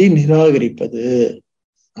என்று சொல்லி நிராகரிப்பது.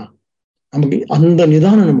 நமக்கு அந்த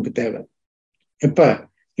நிதானம் நமக்கு தேவை.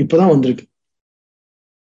 இப்பதான் வந்திருக்கு.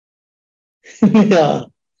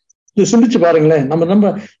 சிந்திச்சு பாருங்களேன்.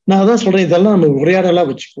 நான் அதான் சொல்றேன், இதெல்லாம் நம்ம உரையாடலா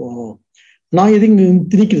வச்சுக்குவோம். நான் எதுவும்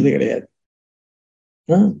திணிக்கிறது கிடையாது.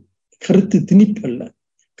 கருத்து திணிப்பு அல்ல,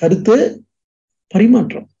 கருத்து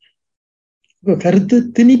பரிமாற்றம். கருத்து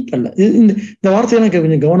திணிப்பல்ல. இந்த வார்த்தையெல்லாம்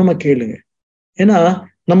கொஞ்சம் கவனமா கேளுங்க. ஏன்னா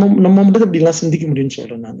நம்ம மட்டும் அப்படி எல்லாம் சிந்திக்க முடியும்னு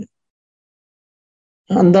சொல்றேன் நான்.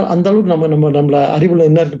 அந்த அளவுக்கு நம்மள அறிவுல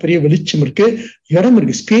என்ன இருக்கு, பெரிய வெளிச்சம் இருக்கு, இடம்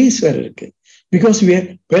இருக்கு, ஸ்பேஸ் வேற இருக்கு. பிகாஸ்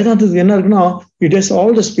வேதாந்தத்துக்கு என்ன இருக்குன்னா, it has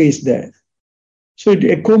all the space there. So it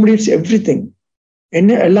accommodates everything.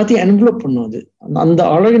 எல்லாத்தையும் என்வலப் பண்ணும். அது அந்த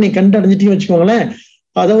அழகை நீ கண்டடைஞ்சிட்டீங்கன்னு வச்சுக்கோங்களேன்.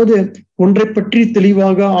 அதாவது ஒன்றை பற்றி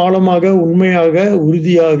தெளிவாக, ஆழமாக, உண்மையாக,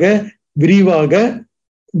 உறுதியாக, விரிவாக,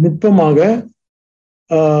 நுட்பமாக,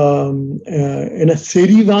 என்ன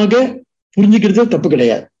செறிவாக புரிஞ்சுக்கிறது தப்பு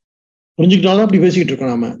கிடையாது. புரிஞ்சுக்கிட்டாதான் அப்படி பேசிக்கிட்டு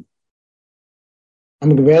இருக்கோம்.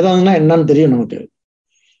 நமக்கு வேதாந்தம்னா என்னன்னு தெரியும் நமக்கு.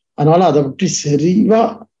 அதனால அதை பற்றி செறிவா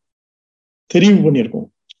தெரிவு பண்ணியிருக்கோம்,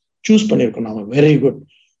 சூஸ் பண்ணியிருக்கோம் நாம. Very good.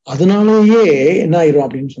 அதனாலேயே என்ன ஆயிரும்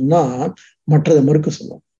அப்படின்னு சொன்னா, மற்றதை மறுக்க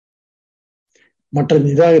சொல்லுவோம், மற்ற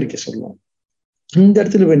நிராகரிக்க சொல்லுவோம். இந்த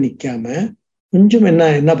இடத்துல போய் நிக்காம கொஞ்சம்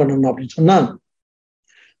என்ன பண்ணணும் அப்படின்னு சொன்னா,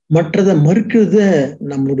 மற்றதை மறுக்கிறத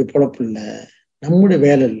நம்மளுடைய பொழப்பு இல்லை, நம்முடைய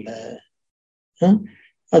வேலை இல்லை.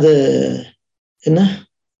 அது என்ன,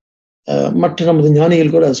 மற்ற நமது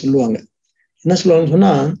ஞானிகள் கூட அதை சொல்லுவாங்க. என்ன சொல்லுவாங்கன்னு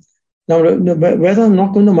சொன்னா, நம்மளோட வேதாந்த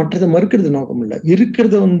நோக்கம் வந்து மற்றதை மறுக்கிறது நோக்கம் இல்லை,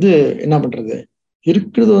 இருக்கிறத என்ன பண்றது,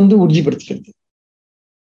 இருக்கிறத உறுதிப்படுத்திக்கிறது.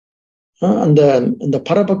 அந்த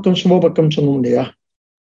பரபக்கம் சுபபக்கம் சொன்னோம் இல்லையா,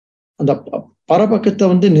 அந்த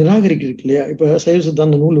பரபக்கத்தை நிராகரிக்கிறது இல்லையா. இப்ப சைவ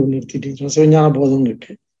சித்தாந்த நூல் ஒண்ணு எடுத்துக்கிட்டீங்க, சிவஞான போதம்னு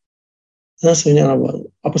இருக்கு. சிவஞான போதம்.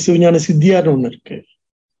 அப்ப சிவஞான சித்தியார்னு ஒண்ணு இருக்கு.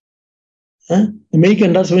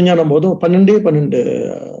 மெய்கண்டா சிவஞான போதம் 12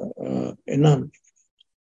 என்ன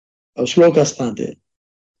ஸ்லோகாஸ் தான் அது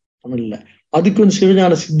தமிழ்ல. அதுக்கு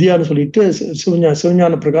சிவஞான சித்தியார்னு சொல்லிட்டு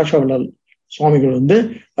சிவஞான பிரகாஷாவலால் சுவாமிகள்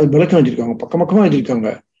அது விளக்கம் எழுதியிருக்காங்க, பக்கமா எழுதியிருக்காங்க.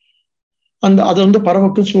 அது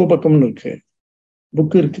பரபக்கம் சிவபக்கம்னு இருக்கு,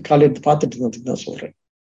 புக்கு இருக்கு. காலை எடுத்து பார்த்துட்டு இருந்ததுக்கு தான் சொல்றேன்.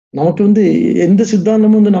 நமக்கு எந்த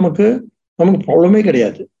சித்தாந்தமும் நமக்கு ப்ராப்ளமே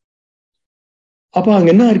கிடையாது. அப்ப அங்க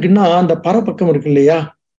என்ன இருக்குன்னா, அந்த பரபக்கம் இருக்கு இல்லையா,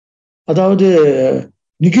 அதாவது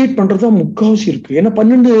நிகேட் பண்றதுதான் முக்காவாசி இருக்கு. ஏன்னா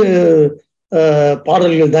 12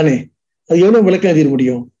 பாடல்கள் தானே, அது எவ்வளவு விளக்கம் எழுதிட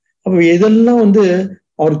முடியும். அப்ப இதெல்லாம்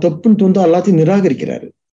அவர் தப்புன்னு தோன்றா எல்லாத்தையும் நிராகரிக்கிறாரு.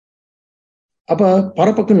 அப்ப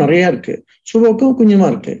பரபக்கம் நிறைய இருக்கு, சுபக்கம் கொஞ்சமா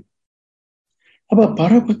இருக்கு. அப்ப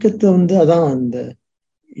பரபக்கத்தை அதான் அந்த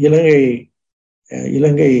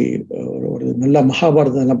இலங்கை ஒரு நல்ல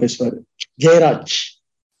மகாபாரதம் எல்லாம் பேசுவாரு ஜெயராஜ்.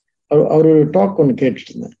 அவரு டாக் ஒண்ணு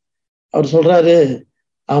கேட்டுட்டு இருந்தேன். அவர் சொல்றாரு,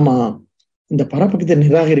 ஆமா இந்த பரபக்கத்தை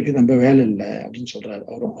நிராகரிக்க நம்ம வேலை இல்லை அப்படின்னு சொல்றாரு.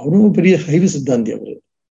 அவரும் பெரிய சைவ சித்தாந்தி அவரு.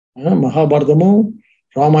 மகாபாரதமும்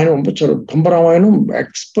ராமாயணம் ரொம்ப கம்பராமாயணம்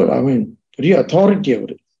எக்ஸ்பர்ட், பெரிய அத்தாரிட்டி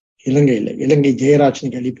அவரு இலங்கை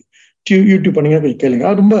ஜெயராஜ்னு கேள்வி யூடியூப் பண்ணீங்கன்னா கொஞ்சம் கேளுங்க.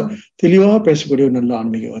 அவர் ரொம்ப தெளிவா பேசக்கூடிய ஒரு நல்ல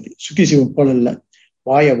ஆன்மீகவாதி. சுக்கி சிவம் போல இல்ல,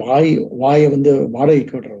 வாயை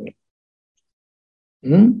வாடகைக்கு விடுறவங்க.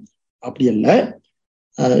 அப்படி அல்ல,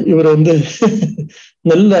 இவர்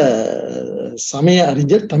நல்ல சமய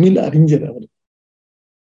அறிஞர், தமிழ் அறிஞர் அவர்.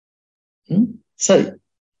 சரி,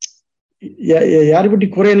 யாரை பற்றி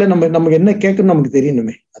குறையில நமக்கு என்ன கேட்கணும் நமக்கு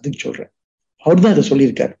தெரியணுமே, அதுக்கு சொல்றேன். அவர்தான் இதை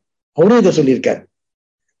சொல்லியிருக்காரு, அவரும் இதை சொல்லியிருக்காரு.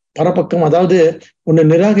 பரபக்கம் அதாவது ஒண்ணு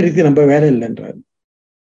நிராகரித்து நம்ம வேலை இல்லைன்றாரு.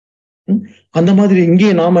 அந்த மாதிரி இங்கே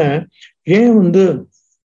நாம ஏன்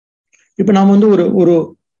இப்ப நாம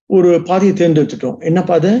ஒரு பாதையை தேர்ந்தெடுத்துட்டோம். என்ன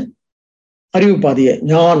பாதை? அறிவு பாதையை,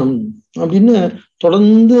 ஞானம் அப்படின்னு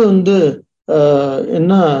தொடர்ந்து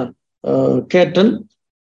என்ன கேட்டல்,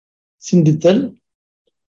 சிந்தித்தல்,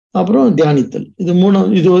 அப்புறம் தியானித்தல். இது மூணு.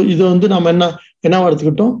 இது நம்ம என்னவா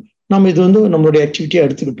எடுத்துக்கிட்டோம், நம்ம இது நம்மளுடைய ஆக்டிவிட்டியா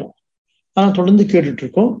எடுத்துக்கிட்டோம். ஆனா தொடர்ந்து கேட்டுட்டு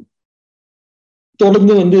இருக்கோம்,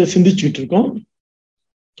 தொடர்ந்து சிந்திச்சுக்கிட்டு இருக்கோம்,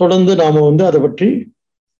 தொடர்ந்து நாம அதை பற்றி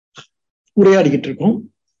உரையாடிக்கிட்டு இருக்கோம்.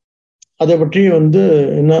 அதை பற்றி வந்து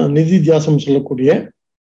என்ன நிதித்தியாசம் சொல்லக்கூடிய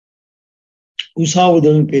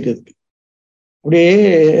உசாவுதல்னு பேர் இருக்கு. அப்படியே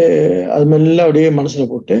அது மெல்ல அப்படியே மனசுல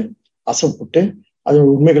போட்டு அசை போட்டு அதோட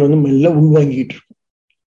உண்மைகள் வந்து மெல்ல உள்வாங்கிட்டு இருக்கும்.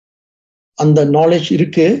 அந்த நாலேஜ்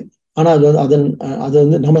இருக்கு, ஆனா அது வந்து அதை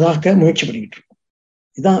வந்து நமதாக்க முயற்சி பண்ணிக்கிட்டு இருக்கோம்.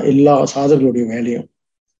 இதுதான் எல்லா சாதகர்களுடைய வேலையும்.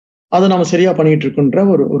 அதை நம்ம சரியா பண்ணிட்டு இருக்கோன்ற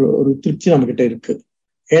ஒரு ஒரு ஒரு திருப்தி நம்ம கிட்ட இருக்கு.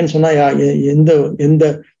 ஏன்னு சொன்னா எந்த எந்த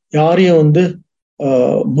யாரையும் வந்து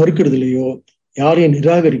மறுக்கிறது இல்லையோ, யாரையும்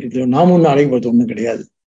நிராகரிக்கிறதுலையோ நாம ஒன்றும் அடைபடுறது ஒன்றும் கிடையாது.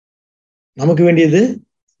 நமக்கு வேண்டியது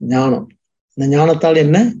ஞானம். இந்த ஞானத்தால்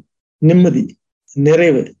என்ன? நிம்மதி,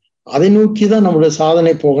 நிறைவு. அதை நோக்கிதான் நம்மளுடைய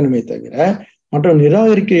சாதனை போகணுமே தவிர மற்ற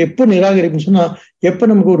எப்ப நிராகரிப்புன்னு சொன்னா, எப்ப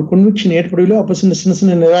நமக்கு ஒரு கன்விக்ஷன் ஏற்படவில்லையோ அப்ப சின்ன சின்ன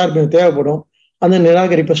சின்ன நிராகரிப்பு தேவைப்படும். அந்த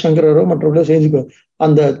நிராகரிப்பை சங்கரரோ மற்றவர்களோ செஞ்சுக்கோ.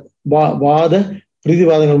 அந்த வாத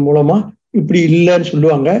பிரதிவாதங்கள் மூலமா இப்படி இல்லைன்னு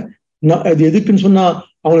சொல்லுவாங்க. அது எதுக்குன்னு சொன்னா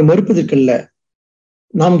அவங்களை மறுப்பதற்கு இல்ல,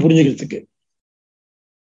 நாம புரிஞ்சுக்கிறதுக்கு.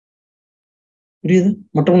 புரியுது?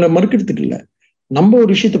 மற்றவங்களை மறுக்கிறதுக்கு இல்ல, நம்ம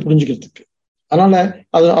ஒரு விஷயத்த புரிஞ்சுக்கிறதுக்கு. அதனால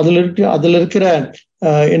அதுல இருக்கிற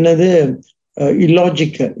என்னது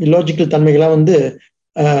இல்லாஜிக்கல் தன்மைகள்லாம் வந்து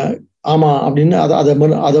ஆமா அப்படின்னு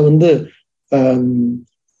அதை வந்து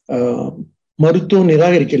மருத்துவம்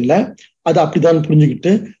நிராகரிக்கல, அதை அப்படிதான்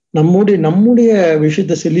புரிஞ்சுக்கிட்டு நம்முடைய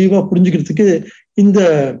விஷயத்த தெளிவா புரிஞ்சுக்கிறதுக்கு இந்த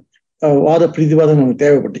வாத பிரதிவாதம் நமக்கு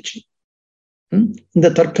தேவைப்பட்டுச்சு. இந்த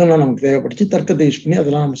தர்க்கம்லாம் நமக்கு தேவைப்பட்டுச்சு. தர்க்கத்தை யூஸ் பண்ணி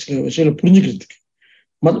அதெல்லாம் நம்ம சில விஷயங்களை புரிஞ்சுக்கிறதுக்கு.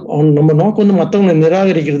 நம்ம நோக்கம் வந்து மற்றவங்களை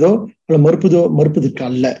நிராகரிக்கிறதோ அல்ல மறுப்பதற்கு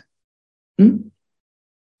அல்ல.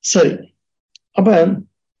 சரி, அப்ப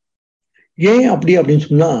ஏன் அப்படி அப்படின்னு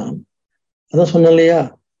சொன்னா, அதான் சொன்னோம் இல்லையா,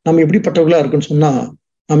 நம்ம எப்படிப்பட்டவர்களா இருக்குன்னு சொன்னா,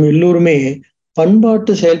 நம்ம எல்லோருமே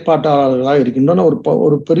பண்பாட்டு செயல்பாட்டாளர்களாக இருக்கின்றோம்.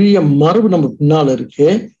 ஒரு பெரிய மரபு நம்ம பின்னால இருக்கு,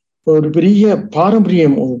 ஒரு பெரிய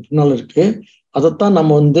பாரம்பரியம் பின்னால இருக்கு. அதைத்தான்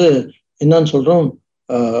நம்ம வந்து என்னன்னு சொல்றோம்,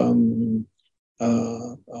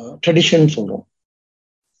 ட்ரெடிஷன் சொல்றோம்.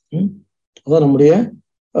 அதான் நம்முடைய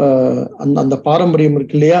அந்த பாரம்பரியம்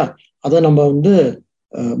இருக்கு இல்லையா, அதை நம்ம வந்து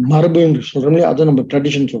மரபு என்று சொல்றோம் இல்லையா, அதை நம்ம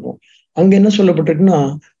ட்ரெடிஷன் சொல்றோம். அங்க என்ன சொல்லப்பட்டிருக்குன்னா,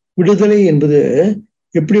 விடுதலை என்பது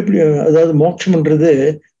எப்படி அதாவது மோட்சம்ன்றது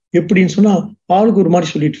எப்படின்னு சொன்னா ஆளுக்கு ஒரு மாதிரி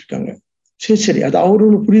சொல்லிட்டு இருக்காங்க. சரி, அது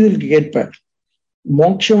அவரோட புரிதலுக்கு ஏற்ப.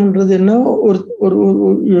 மோட்சம்ன்றது என்ன,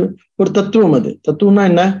 ஒரு தத்துவம். அது தத்துவம்னா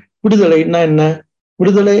என்ன, விடுதலைன்னா என்ன,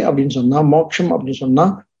 விடுதலை அப்படின்னு சொன்னா, மோட்சம் அப்படின்னு சொன்னா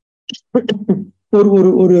ஒரு ஒரு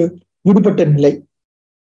ஒரு விடுபட்ட நிலை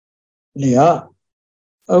இல்லையா,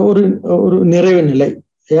 ஒரு நிறைவு நிலை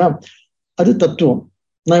இல்லையா, அது தத்துவம்.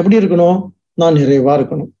 நான் எப்படி இருக்கணும், நான் நிறைவா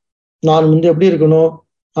இருக்கணும். நான் வந்து எப்படி இருக்கணும்,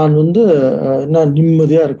 நான் வந்து என்ன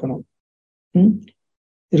நிம்மதியா இருக்கணும்.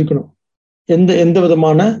 எந்த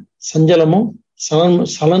விதமான சஞ்சலமும்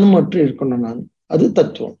சலனமும் அற்று இருக்கணும் நான். அது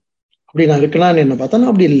தத்துவம். அப்படி நான் இருக்கலாம்னு என்ன பார்த்தா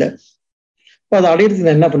நான் அப்படி இல்லை. இப்போ அதை அடையிறதுக்கு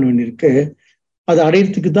நான் என்ன பண்ண வேண்டியிருக்கு, அதை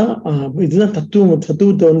அடையிறதுக்கு தான் இதுதான்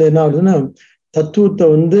தத்துவத்தை வந்து என்ன ஆகுதுன்னா, தத்துவத்தை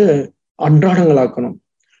வந்து அன்றாடங்களாக்கணும்.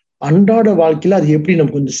 அன்றாட வாழ்க்கையில அது எப்படி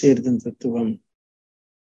நமக்கு வந்து சேருது அந்த தத்துவம்.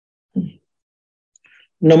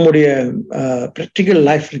 நம்முடைய பிராக்டிக்கல்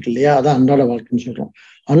லைஃப் இருக்கு இல்லையா, அதான் அன்றாட வாழ்க்கைன்னு சொல்றோம்.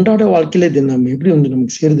 அன்றாட வாழ்க்கையில இது நம்ம எப்படி வந்து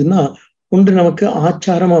நமக்கு சேருதுன்னா, ஒன்று நமக்கு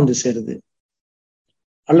ஆச்சாரமா வந்து சேருது,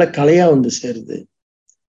 அல்ல கலையா வந்து சேருது,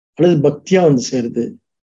 அல்லது பக்தியா வந்து சேருது,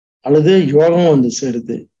 அல்லது யோகமா வந்து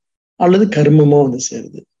சேருது, அல்லது கர்மமா வந்து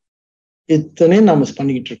சேருது. இத்தனையும் நாம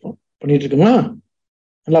பண்ணிட்டு இருக்கோமா?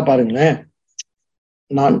 நல்லா பாருங்களேன்.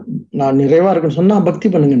 நான் நிறைவா இருக்குன்னு சொன்னா பக்தி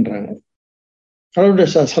பண்ணுங்கன்றாங்க, கடவுளுடைய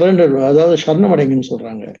சரண்டர் அதாவது சரணம் அடைங்கன்னு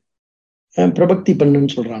சொல்றாங்க, பிரபக்தி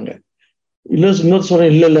பண்ணுன்னு சொல்றாங்க. இன்னொரு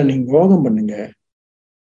சொல்றேன், இல்ல நீங்க யோகம் பண்ணுங்க.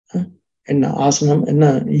 என்ன ஆசனம், என்ன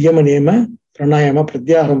நியம நியம பிராணாயாம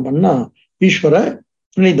பிரத்யாகாரம் பண்ணா ஈஸ்வர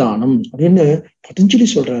பிரணிதானம் அப்படின்னு பதஞ்சலி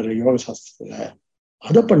சொல்றாரு யோக சாஸ்திரத்துல.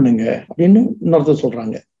 அதை பண்ணுங்க அப்படின்னு இன்னொருத்தர்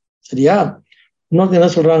சொல்றாங்க. சரியா? இன்னொருத்தர் என்ன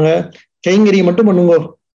சொல்றாங்க, கைங்கரியை மட்டும் பண்ணுங்க.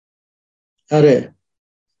 யாரு?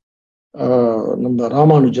 நம்ம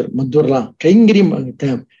ராமானுஜர் மத்வர்லாம் கைங்கரியம்.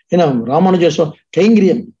 ஏன்னா ராமானுஜர்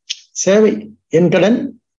கைங்கரியம் சேவை, என் கடன்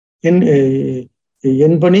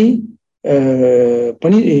என் பணி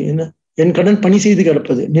என்ன, என் கடன் பணி செய்து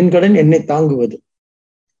கிடப்பது, நின் கடன் என்னை தாங்குவது.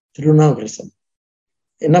 திருநாவுக்கரசன்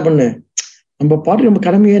என்ன பண்ணு, நம்ம பாட்டு நம்ம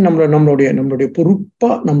கடமையே நம்மளுடைய பொறுப்பா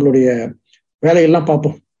நம்மளுடைய வேலையெல்லாம்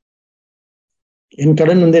பார்ப்போம். என்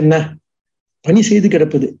கடன் வந்து என்ன, பணி செய்து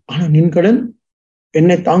கிடப்பது, ஆனா நின் கடன்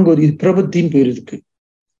என்னை தாங்குவது. இது பிரபத்தின்னு பேர் இருக்கு.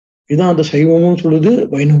 இதுதான் அந்த சைவமும் சொல்லுது,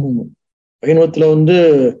 வைணவமும். வைணவத்துல வந்து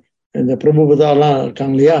இந்த பிரபுபதாலாம்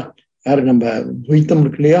இருக்காங்க இல்லையா, யாரு நம்ம துவைத்தம்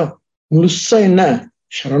இருக்கு இல்லையா, முழுசா என்ன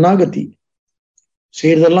சரணாகதி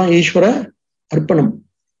செய்யறதெல்லாம் ஈஸ்வர அர்ப்பணம்.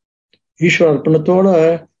 ஈஸ்வர அர்ப்பணத்தோட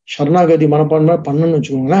சரணாகதி மனப்பான்மை பண்ணணும்னு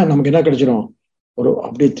வச்சுக்கோங்களேன், நமக்கு என்ன கிடைச்சிடும், ஒரு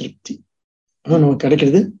அப்படியே திருப்தி. நமக்கு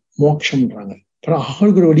கிடைக்கிறது மோட்சம்ன்றாங்க. அப்புறம்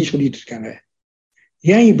ஆளுக்கு ஒரு வழி சொல்லிட்டு இருக்காங்க.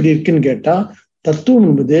 ஏன் இப்படி இருக்குன்னு கேட்டா, தத்துவம்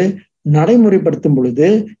என்பது நடைமுறைப்படுத்தும் பொழுது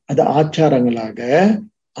அது ஆச்சாரங்களாக,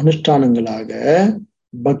 அனுஷ்டானங்களாக,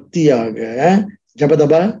 பக்தியாக,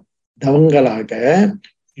 ஜபதப தவங்களாக,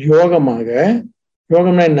 யோகமாக.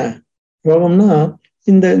 யோகம்னா என்ன? யோகம்னா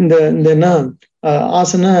இந்த இந்த இந்த என்ன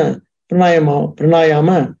ஆசன பிரணாயாம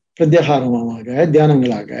பிரத்யாகாரமாக,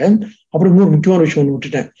 தியானங்களாக. அப்புறம் இன்னொரு முக்கியமான விஷயம் ஒன்று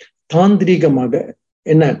விட்டுட்டேன். தாந்திரீகமாக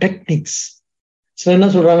என்ன டெக்னிக்ஸ். சில என்ன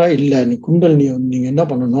சொல்றாங்க, இல்ல நீ குண்டல் நீங்க என்ன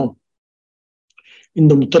பண்ணணும்,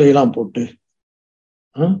 இந்த முத்திரையெல்லாம் போட்டு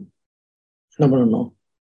என்ன பண்ணணும்,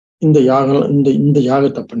 இந்த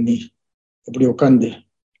யாகத்தை பண்ணி இப்படி உட்காந்து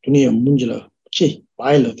துணியை மூஞ்சில வச்சு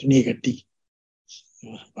வாயில துணியை கட்டி,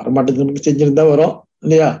 வரமாட்டது நமக்கு செஞ்சிருந்தா வரும்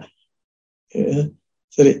இல்லையா,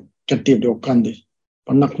 சரி கட்டி இப்படி உட்காந்து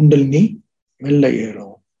பண்ண குண்டலினி மெல்ல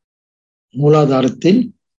ஏறும். மூலாதாரத்தில்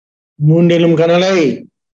மூன்றிலும் கனலை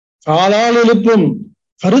காலால் எழுப்பும்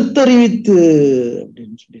கருத்தறிவித்து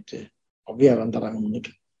அப்படின்னு சொல்லிட்டு ஔவையார் வந்துடுறாங்க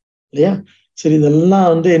முன்னுக்கு இல்லையா. சரி,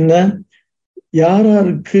 இதெல்லாம் என்ன,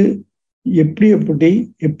 யாராருக்கு எப்படி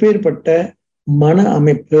எப்பேற்பட்ட மன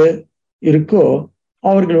அமைப்பு இருக்கோ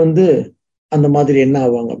அவர்கள் அந்த மாதிரி என்ன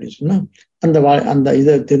ஆவாங்க அப்படின்னு சொன்னா அந்த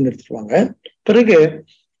இதை தேர்ந்தெடுத்துருவாங்க. பிறகு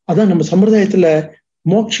அதான் நம்ம சம்பிரதாயத்துல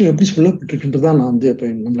மோட்சம் எப்படி சொல்லப்பட்டிருக்குன்றதான் நான் இப்ப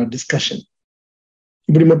நம்மளோட டிஸ்கஷன்.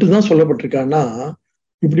 இப்படி மட்டும்தான் சொல்லப்பட்டிருக்கான்னா,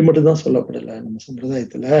 இப்படி மட்டும்தான் சொல்லப்படலை. நம்ம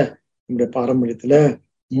சம்பிரதாயத்துல, நம்முடைய பாரம்பரியத்துல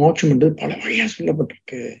மோட்சம் என்றது பல வழியா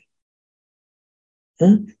சொல்லப்பட்டிருக்கு.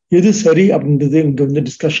 எது சரி அப்படின்றது இங்க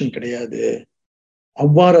டிஸ்கஷன் கிடையாது.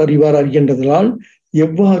 அவ்வாறு அறிவார் அறிகின்றதால்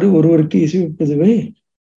எவ்வாறு ஒருவருக்கு இசைவிப்பதுவே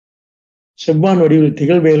செவ்வான் வடிவில்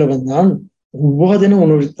திகழ்வேல வந்தான் ஒவ்வாதென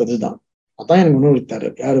உணர்த்ததுதான். அதான் எனக்கு உணர்த்தாரு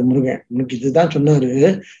யாரு, முருகன். உனக்கு இதுதான் சொன்னாரு.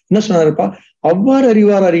 என்ன சொன்னாருப்பா, அவ்வாறு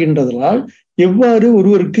அறிவார் அறிகின்றதால் எவ்வாறு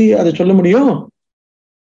ஒருவருக்கு அதை சொல்ல முடியும்.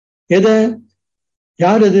 எதை,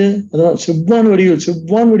 யார் அது? அதான் செவ்வான்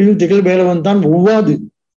வடிவில் திகழ்வேலவன் தான் ஒவ்வாது,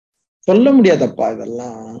 சொல்ல முடியாதப்பா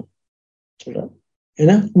இதெல்லாம் சொல்ற.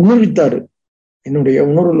 ஏன்னா உணர்வித்தாரு, என்னுடைய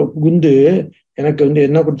உணர்வுல புகுந்து எனக்கு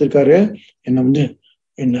என்ன கொடுத்திருக்காரு,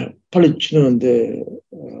 என்ன பளிச்சுன்னு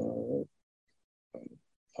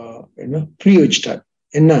என்ன புரிய வச்சுட்டார்.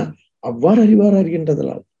 என்ன, அவ்வாறு அறிவார்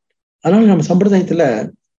அறிகின்றதால். அதனால நம்ம சம்பிரதாயத்துல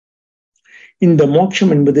இந்த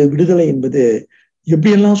மோட்சம் என்பது, விடுதலை என்பது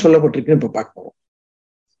எப்படியெல்லாம் சொல்லப்பட்டிருக்குன்னு இப்ப பார்க்கணும்.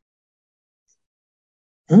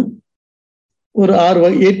 ஒரு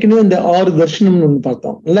 6 ஏற்கனவே இந்த 6 தர்ஷனம்னு ஒண்ணு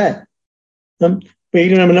பார்த்தோம் இல்ல.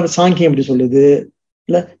 நம்ம சாங்கியம் எப்படி சொல்லுது,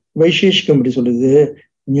 இல்ல வைசேஷிகம் எப்படி சொல்லுது,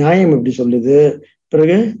 நியாயம் எப்படி சொல்லுது,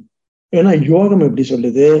 பிறகு யோகம் எப்படி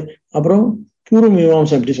சொல்லுது, அப்புறம் பூர்வ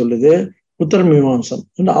மீமாம்சம் எப்படி சொல்லுது, உத்தர மீமாம்சம்,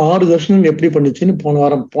 இந்த 6 தர்ஷனம் எப்படி பண்ணுச்சுன்னு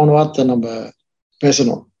போன வாரத்தை நம்ம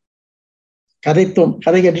பேசணும். கதை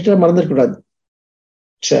கேட்டுட்டு மறந்துடக் கூடாது.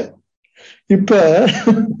 சரி, இப்ப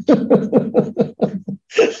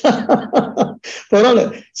பரவாயில்ல,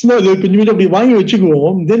 சும்மா கொஞ்சம் அப்படி வாங்கி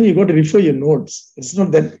வச்சுக்குவோம். then you got to refer your notes. It's not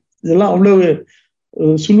that இதெல்லாம் அவ்வளவு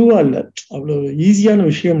சுலுவா இல்லை, அவ்வளவு ஈஸியான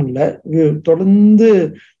விஷயம் இல்லை. தொடர்ந்து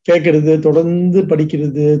கேட்கறது, தொடர்ந்து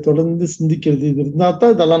படிக்கிறது, தொடர்ந்து சிந்திக்கிறது, இது இருந்தா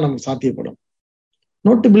தான் இதெல்லாம் நமக்கு சாத்தியப்படும்.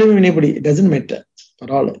 நோட்டு பிளேம் வினைப்படி இட் டசன்ட் மேட்டர்.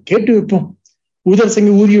 பரவாயில்ல, கேட்டு வைப்போம். ஊதர்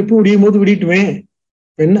சங்கி ஊதி வைப்போம், விடியும் போது விடிட்டுமே.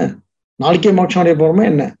 என்ன நாளைக்கே மோட்சம் அடைய போறோமா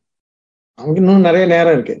என்ன? நமக்கு இன்னும் நிறைய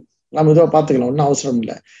நேரம் இருக்கு, நம்ம இதுவா பார்த்துக்கலாம், ஒன்றும் அவசரம்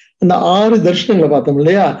இல்லை. இந்த 6 தர்ஷனங்களை பார்த்தோம்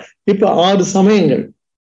இல்லையா. இப்ப 6 சமயங்கள்,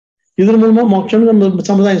 இதன் மூலமா மோட்சம் நம்ம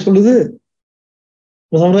சமுதாயம் சொல்லுது.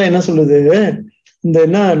 சமுதாயம் என்ன சொல்லுது, இந்த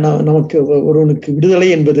நமக்கு ஒருவனுக்கு விடுதலை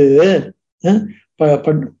என்பது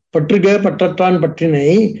பற்றுக பற்றற்றான் பற்றினை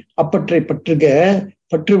அப்பற்றை பற்றுக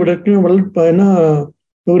பற்று விடற்கு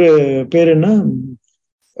ஒரு பேர் என்ன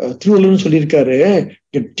திருவள்ளுவர்னு சொல்லியிருக்காரு.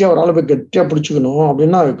 கெட்டியா ஒரு ஆளை போய் கெட்டியா பிடிச்சுக்கணும்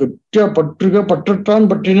அப்படின்னா, கெட்டியா பற்றுக பற்றற்றான்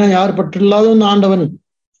பற்றினா யார் பற்று இல்லாதவன் ஆண்டவன்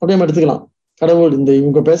அப்படியே எடுத்துக்கலாம். கடவுள் இந்த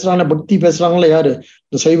இவங்க பேசுறாங்க, பக்தி பேசுறாங்களா யாரு,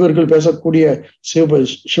 இந்த சைவர்கள் பேசக்கூடிய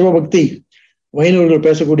சிவபக்தி, வைணவர்கள்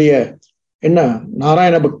பேசக்கூடிய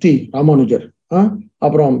நாராயண பக்தி ராமானுஜர்,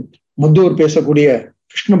 அப்புறம் மத்துவர் பேசக்கூடிய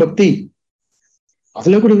கிருஷ்ண பக்தி,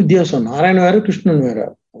 அதுல கூட வித்தியாசம். நாராயணன் வேற, கிருஷ்ணன் வேற.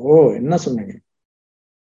 ஓ, என்ன சொன்னீங்க?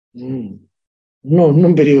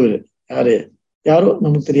 இன்னும் பெரியவர் யாரோ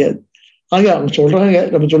நமக்கு தெரியாது. ஆக அவங்க சொல்றாங்க,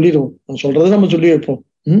 நம்ம சொல்லிடுவோம், அவங்க சொல்றதை நம்ம சொல்லி வைப்போம்.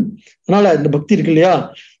 அதனால இந்த பக்தி இருக்கு இல்லையா,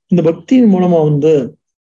 இந்த பக்தியின் மூலமா இந்த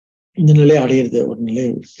நிலையை அடையிறது ஒரு நிலை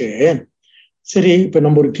இருக்கு. சரி, இப்ப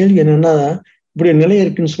நம்ம ஒரு கேள்வி என்னன்னா, இப்படி நிலை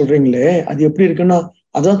இருக்குன்னு சொல்றீங்களே, அது எப்படி இருக்குன்னா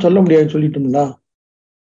அதான் சொல்ல முடியாது சொல்லிட்டோம்ல.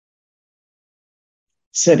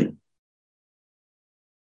 சரி,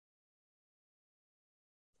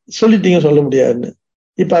 சொல்லிட்டீங்க சொல்ல முடியாதுன்னு.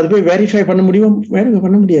 இப்ப அது போய் வெரிஃபை பண்ண முடியும்? வெரிஃபை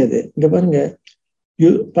பண்ண முடியாது. இங்க பாருங்க,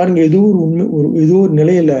 பாருங்க, ஏதோ ஒரு உண்மை, ஏதோ ஒரு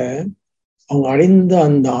நிலையில அவங்க அடைந்த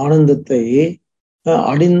அந்த ஆனந்தத்தை,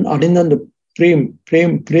 அடைந்த அந்த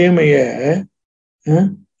பிரேமைய,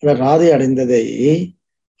 ராதை அடைந்ததை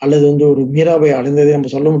அல்லது ஒரு மீராவை அடைந்ததை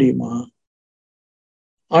நம்ம சொல்ல முடியுமா?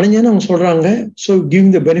 அடைஞ்சேன்னு அவங்க சொல்றாங்க. So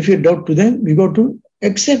giving the benefit doubt to them, we got to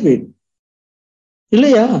accept it.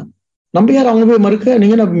 இல்லையா? நம்ம யார் அவங்க போய் மறுக்க?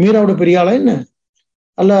 நீங்க மீராவோட பெரிய ஆளா என்ன?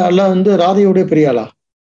 அல்ல ராதையோட பெரிய ஆளா?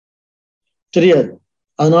 தெரியாது.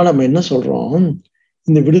 அதனால நம்ம என்ன சொல்றோம்,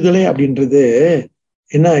 இந்த விடுதலை அப்படின்றது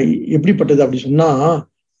என்ன, எப்படிப்பட்டது அப்படி சொன்னா,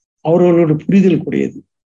 அவர்களோட புரிதல் கூடியது.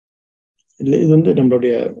 இல்லை, இது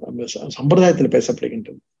நம்மளுடைய சம்பிரதாயத்துல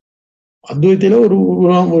பேசப்படுகின்றது. அத்வைத்தில ஒரு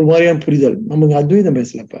மாதிரியான புரிதல். நமக்கு அத்வைதம்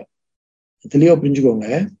பேசலப்ப, தெளிவா புரிஞ்சுக்கோங்க.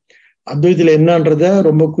 அத்வைத்தில என்னன்றத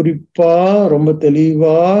ரொம்ப குறிப்பா, ரொம்ப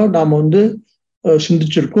தெளிவா நாம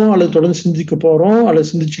சிந்திச்சிருக்கோம், அல்லது தொடர்ந்து சிந்திக்க போறோம், அல்லது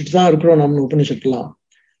சிந்திச்சுட்டு தான் இருக்கிறோம். நம்ம உபநிஷத்துலாம்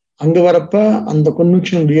அங்க வரப்ப அந்த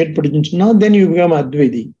கன்விக்ஷன் ஏற்படுச்சுன்னு சொன்னா தென் யூ பிகம்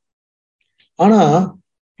அத்வைதி. ஆனா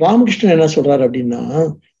ராமகிருஷ்ணன் என்ன சொல்றாரு அப்படின்னா,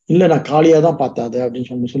 இல்ல நான் காளியா தான் பார்த்தாது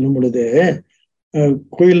அப்படின்னு சொல்லும் பொழுது,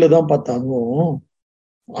 கோயில்ல தான் பார்த்தாலும்,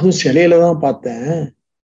 அதுவும் சிலையில தான் பார்த்தேன்,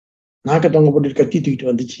 நாக்க தொங்க போட்டு கத்தி தூக்கிட்டு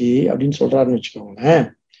வந்துச்சு அப்படின்னு சொல்றாருன்னு வச்சுக்கோங்களேன்.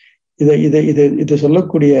 இதை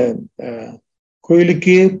சொல்லக்கூடிய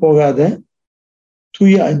கோயிலுக்கே போகாத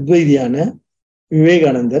தூய அத்வைதியான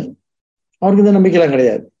விவேகானந்தர், அவருக்கு இந்த நம்பிக்கைலாம்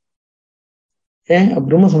கிடையாது. ஏன்?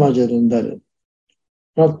 பிரம்ம சமாஜத்தில் இருந்தாரு,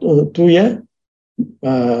 தூய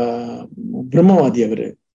பிரம்மவாதி அவரு.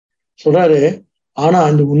 சொல்றாரு, ஆனா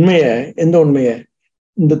இந்த உண்மைய, எந்த உண்மைய,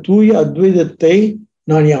 இந்த தூய அத்வைதத்தை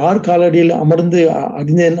நான் யார் காலடியில் அமர்ந்து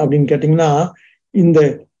அறிந்தேன் அப்படின்னு கேட்டீங்கன்னா, இந்த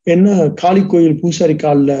என்ன காளி கோயில் பூசாரி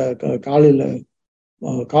காலில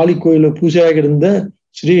காளி கோயில பூஜையாக இருந்த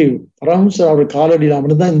ஸ்ரீ பரமஹம்சர் அவர் காலடியில்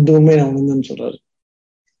அமர்ந்தான் இந்த உண்மையை நான் உணர்ந்தேன்னு சொல்றாரு.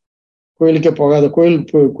 கோயிலுக்கே போகாத,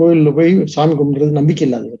 கோயில்ல போய் சாமி கும்பிடுறது நம்பிக்கை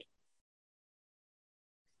இல்லாதவர்.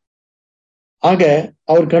 ஆக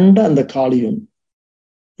அவர் கண்ட அந்த காளியும்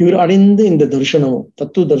இவர் அடைந்த இந்த தரிசனமும்,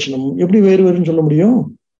 தத்துவ தரிசனமும் எப்படி வேறு வேறுன்னு சொல்ல முடியும்?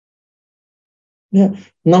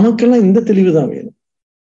 நமக்கெல்லாம் இந்த தெளிவுதான் வேணும்.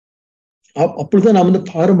 அப்படிதான் நாம்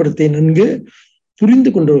பாரம்பரியத்தை நன்கு புரிந்து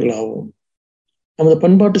கொண்டவர்களாகும். நமது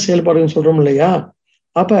பண்பாட்டு செயல்பாடுகள் சொல்றோம் இல்லையா?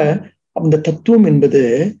 அப்ப அந்த தத்துவம் என்பது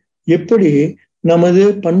எப்படி நமது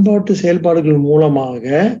பண்பாட்டு செயல்பாடுகள் மூலமாக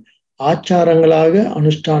ஆச்சாரங்களாக,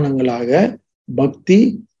 அனுஷ்டானங்களாக, பக்தி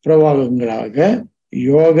பிரவாகங்களாக,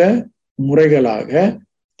 யோக முறைகளாக,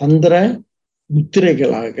 தந்திர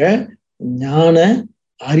முத்திரைகளாக, ஞான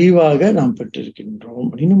அறிவாக நாம் பெற்றிருக்கின்றோம்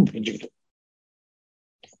அப்படின்னு நம்ம புரிஞ்சுக்கிட்டோம்.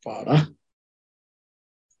 பாடா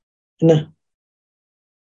என்ன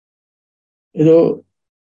ஏதோ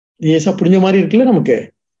ஏசா புரிஞ்ச மாதிரி இருக்குல்ல நமக்கு.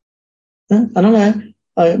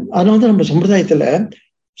 அதனாலதான் நம்ம சம்பிரதாயத்துல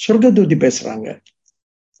சொர்க்கத்தை பத்தி பேசுறாங்க,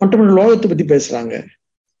 மற்ற லோகத்தை பத்தி பேசுறாங்க.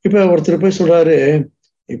 இப்ப ஒருத்தர் போய் சொல்றாரு,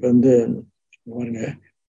 இப்ப பாருங்க,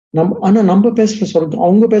 நம்ம பேசுற சொர்க்கம்,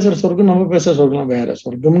 அவங்க பேசுற சொர்க்கம், நம்ம பேசுற சொர்க்கம் வேற.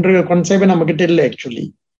 சொர்க்கம்ன்ற கான்செப்டே நம்ம கிட்ட இல்லை. ஆக்சுவலி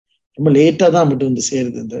ரொம்ப லேட்டா தான் மட்டும்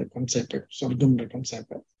சேருது இந்த கான்செப்ட், சொர்க்கம்ன்ற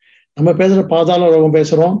கான்செப்ட். நம்ம பேசுற பாதாள லோகம்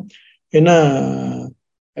பேசுறோம், என்ன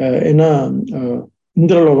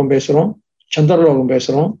இந்திரலோகம் பேசுறோம், சந்திரலோகம்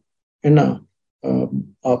பேசுறோம், என்ன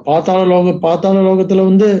பாத்தாள லோகத்துல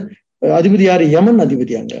அதிபதி யாரு? யமன்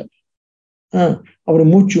அதிபதி அங்க. அப்புறம்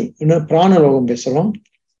மூச்சு என்ன பிராணலோகம் பேசுறோம்,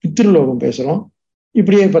 பித்திருலோகம் பேசுறோம்.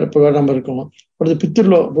 இப்படியே நம்ம இருக்கோம்.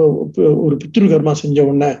 ஒரு பித்ரு கர்மா செஞ்ச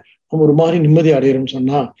உடனே நம்ம ஒரு மாதிரி நிம்மதி அடையிறோம்னு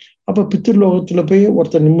சொன்னா, அப்ப பித்திருலோகத்துல போய்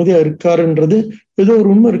ஒருத்தர் நிம்மதியா இருக்காருன்றது ஏதோ ஒரு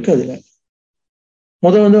உண்மை இருக்கு. அதுல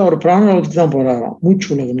அவர் பிராணலோகத்துக்கு தான் போறாராம், மூச்சு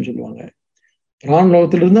உலகம்னு சொல்லுவாங்க.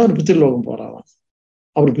 பிராணலோகத்துல இருந்து அவர் பித்திருலோகம் போறாராம்.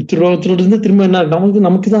 அவர் பித்திருலோகத்துல இருந்து திரும்ப என்ன,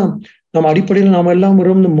 நமக்குதான் நம்ம அடிப்படையில் நாம எல்லாம்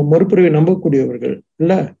மறுபிறவை நம்பக்கூடியவர்கள்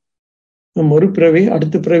இல்ல. மறுபிறவி,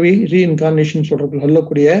 அடுத்த பிறவி, ரீஇன்கார்னேஷன் சொல்றது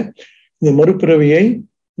சொல்லக்கூடிய இந்த மறுபிறவியை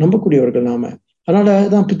நம்பக்கூடியவர்கள் நாம.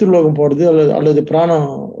 அதனாலதான் பித்திருலோகம் போறது, அல்லது பிராண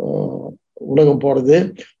உலகம் போறது,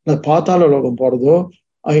 அல்லது பாத்தாள உலகம் போறதோ,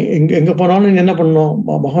 எங்க போனாலும் என்ன பண்ணணும்?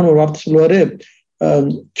 மகான் ஒரு வார்த்தை சொல்லுவாரு,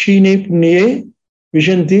 கீனே புண்ணியே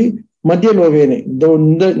விஷந்தி மத்திய லோகேனே.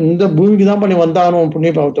 இந்த பூமிக்கு தான் பண்ணி வந்தாலும்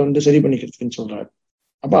புண்ணிய பாவத்தை சரி பண்ணிக்கிறதுக்குன்னு சொல்றாரு.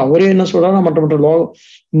 அப்ப அவரே என்ன சொல்றாரு, மற்ற லோகம்,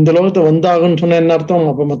 இந்த லோகத்தை வந்தாகன்னு சொன்ன என்ன அர்த்தம்?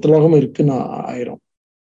 அப்ப மற்ற லோகம் இருக்குன்னு ஆயிரும்.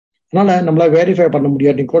 அதனால நம்மளா வேரிஃபை பண்ண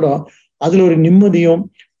முடியாட்டி கூட அதுல ஒரு நிம்மதியும்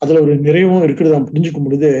அதுல ஒரு நிறைவும் இருக்கிறது நம்ம புரிஞ்சுக்கும்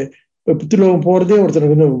பொழுது, இப்ப பித்திருலோகம் போறதே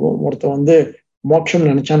ஒருத்தர் மோட்சம்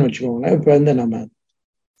நினைச்சான்னு வச்சுக்கோங்களேன். இப்ப நம்ம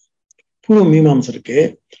பூர்வ மீமாம்சம் இருக்கு.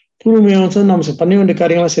 பூர்வ மீமாம்சம் நம்ம பண்ண வேண்டிய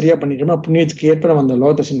காரியங்கள்லாம் சரியா பண்ணிட்டோம்னா புண்ணியத்துக்கு ஏற்ப நம்ம அந்த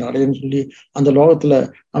லோகத்தை சென்று அடையன்னு சொல்லி அந்த லோகத்துல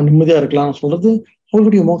நம்ம நிம்மதியா இருக்கலாம்னு சொல்றது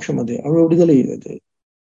அவருடைய மோட்சம். அது அவருடைய விடுதலை.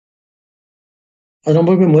 அது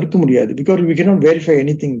ரொம்பவே மறுக்க முடியாது. Because we cannot verify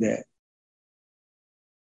anything there.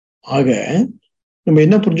 ஆக நம்ம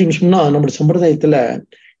என்ன புரிஞ்சுக்கணும்னா, நம்முடைய சம்பிரதாயத்துல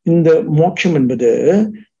இந்த மோட்சம் என்பது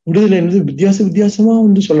விடுதலை என்பது வித்தியாசமா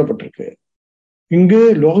சொல்லப்பட்டிருக்கு. இங்கு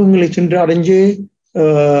லோகங்களை சென்று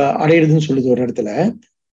அடையிறதுன்னு சொல்லுது ஒரு இடத்துல.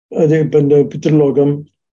 அது இப்ப இந்த பித்ருலோகம்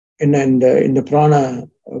என்ன, இந்த இந்த பிராண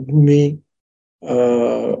பூமி,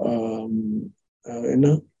 என்ன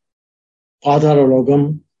பாதாள லோகம்,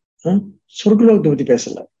 சொர்க்கலோகத்தை பத்தி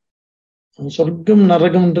பேசல. சொர்க்கம்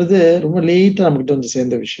நரகம்ன்றது ரொம்ப லேட்டா நம்மகிட்ட வந்து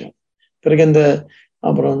சேர்ந்த விஷயம். பிறகு இந்த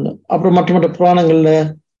அப்புறம் மற்ற புராணங்கள்ல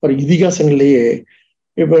ஒரு இதிகாசங்கள்லயே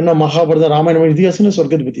இப்ப என்ன மகாபாரதம், ராமாயணம் இதிகாசம்னு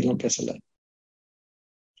சொர்க்கத்தை பத்தி எல்லாம் பேசல.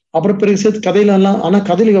 அப்புறம் பிறகு சேர்த்து கதையில எல்லாம், ஆனா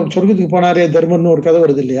கதையில சொர்க்கத்துக்கு போனாரே தர்மர்னு ஒரு கதை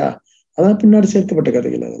வருது இல்லையா, அதான் பின்னாடி சேர்க்கப்பட்ட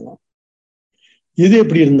கதைகள் அதெல்லாம். எது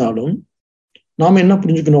எப்படி இருந்தாலும் நாம என்ன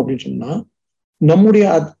புரிஞ்சுக்கணும் அப்படின்னு சொன்னா, நம்முடைய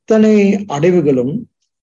அத்தனை அடைவுகளும்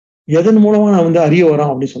எதன் மூலமா நான் வந்து அறிய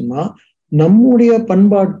வரோம் அப்படின்னு சொன்னா, நம்முடைய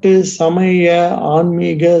பண்பாட்டு சமய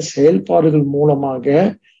ஆன்மீக செயல்பாடுகள் மூலமாக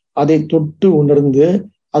அதை தொட்டு உணர்ந்து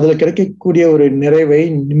அதுல கிடைக்கக்கூடிய ஒரு நிறைவை,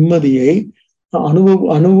 நிம்மதியை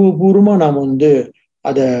அனுபவபூர்வமா நாம வந்து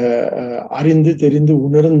அதை அறிந்து தெரிந்து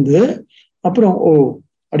உணர்ந்து அப்புறம்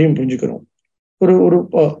அப்படின்னு புரிஞ்சுக்கிறோம். ஒரு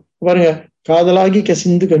பாருங்க, காதலாகி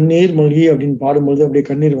கசிந்து கண்ணீர் மொழி அப்படின்னு பாடும்போது அப்படியே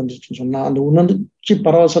கண்ணீர் வந்துச்சுன்னு சொன்னா, அந்த உணர்ச்சி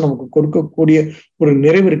பரவசம் நமக்கு கொடுக்கக்கூடிய ஒரு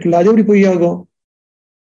நிறைவு இருக்குல்ல, அது எப்படி பொய்யாகும்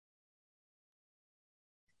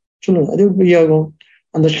சொல்லுங்க? அது எப்படி பொய்யாகும்?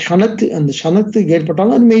 அந்த சனத்துக்கு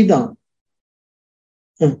ஏற்பட்டாலும் அது மெய்தான்.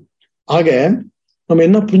 ஆக நம்ம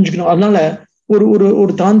என்ன புரிஞ்சுக்கணும்? அதனால ஒரு ஒரு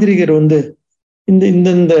ஒரு தாந்திரிகர் வந்து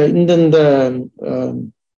இந்த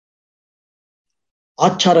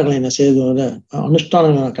ஆச்சாரங்களை என்ன செய்வத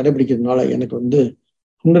அனுஷ்டானங்களை நான் கடைபிடிக்கிறதுனால எனக்கு வந்து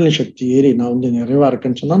குண்டலினி சக்தி ஏறி நான் வந்து நிறைவா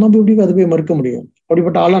இருக்கேன்னு சொன்னா நம்ம எப்படி அதை போய் மறுக்க முடியும்?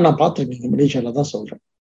 அப்படிப்பட்ட ஆளா நான் பார்த்திருக்கேன். மலேசியால தான் சொல்றேன்.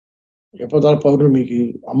 எப்போதாலும் பௌர்ணமிக்கு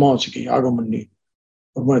அமாவாசைக்கு யாகம் பண்ணி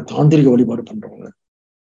ஒரு மாதிரி தாந்திரிக வழிபாடு பண்றவங்க.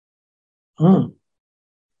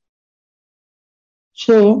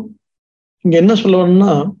 சோ இங்க என்ன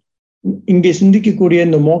சொல்லணும்னா, இங்கே சிந்திக்கக்கூடிய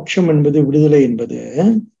இந்த மோட்சம் என்பது, விடுதலை என்பது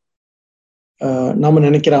நாம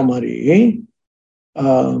நினைக்கிற மாதிரி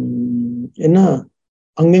என்ன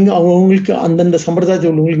அங்கங்க அவங்களுக்கு அந்தந்த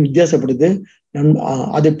சம்பிரதாயத்தில் உள்ளவங்களுக்கு வித்தியாசப்படுது.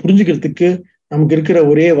 அதை புரிஞ்சுக்கிறதுக்கு நமக்கு இருக்கிற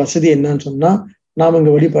ஒரே வசதி என்னன்னு சொன்னா, நாம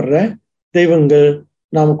இங்க வழிபடுற தெய்வங்கள்,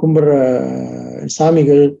 நாம கும்பிடுற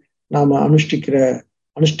சாமிகள், நாம அனுஷ்டிக்கிற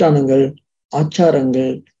அனுஷ்டானங்கள்,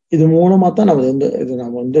 ஆச்சாரங்கள், இது மூலமா தான் நம்ம வந்து இதை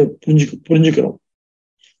நாம வந்து புரிஞ்சுக்கிறோம்.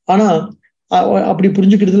 ஆனா அப்படி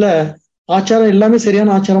புரிஞ்சுக்கிறதுல ஆச்சாரம் எல்லாமே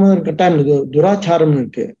சரியான ஆச்சாரமா தான் கட்டாயம் இருக்கு. துராச்சாரம்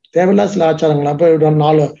இருக்கு, தேவையில்லாத சில ஆச்சாரங்கள். அப்ப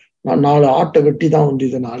நாலு ஆட்டை வெட்டி தான் வந்து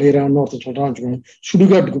இதை நான் அடையிறேன்னு ஒருத்தர் சொல்றான்னு வச்சுக்கோங்க.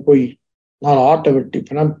 சுடுகாட்டுக்கு போய் 4 ஆட்டை வெட்டி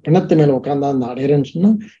பிணத்து மேல உட்காந்தா அந்த அடையிறேன்னு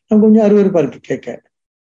சொன்னா நம்ம கொஞ்சம் அருவருப்பா இருக்கு கேட்க,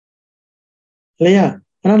 இல்லையா?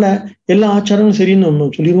 அதனால எல்லா ஆச்சாரமும் சரின்னு நம்ம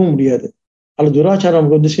சொல்லிடவும் முடியாது. அது துராச்சாரம்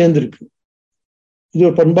நமக்கு வந்து சேர்ந்துருக்கு. இது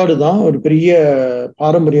ஒரு பண்பாடு தான், ஒரு பெரிய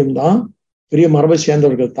பாரம்பரியம் தான், பெரிய மரபை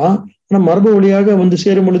சேர்ந்தவர்கள் தான். ஆனா மரபு வழியாக வந்து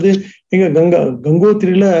சேரும் பொழுது எங்க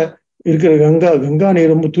கங்கோத்திரியில இருக்கிற கங்கா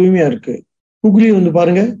நீர் ரொம்ப தூய்மையா இருக்கு. ஹுக்லி வந்து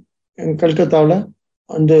பாருங்க, கல்கத்தாவில்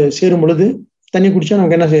வந்து சேரும் பொழுது தண்ணி குடிச்சா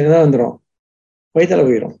நமக்கு என்ன செய்யணும் வந்துடும், வயிற்றால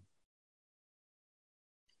போயிடும்.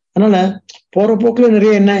 அதனால போற போக்குல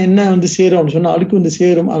நிறைய என்ன வந்து சேரும் அப்படின்னு சொன்னா அதுக்கு வந்து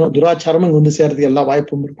சேரும். ஆனால் துராச்சாரமும் இங்க வந்து சேர்றதுக்கு எல்லா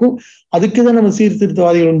வாய்ப்பும் இருக்கும். அதுக்குதான் நம்ம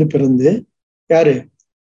சீர்திருத்தவாதிகள் வந்து பிறந்து, யாரு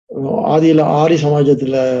ஆதியில ஆரிய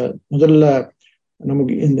சமாஜத்துல முதல்ல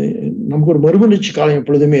நமக்கு ஒரு மறுமலர்ச்சி காலம்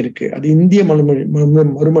எப்பொழுதுமே இருக்கு. அது இந்திய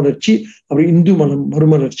மறுமலர்ச்சி, அப்படி இந்து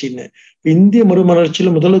மறுமலர்ச்சின்னு. இந்திய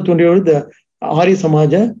மறுமலர்ச்சியில முதல்ல தோன்றியவர் ஆரிய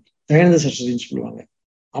சமாஜ தயானந்த சரஸ்வதின்னு சொல்லுவாங்க.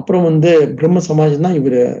 அப்புறம் வந்து பிரம்ம சமாஜம் தான்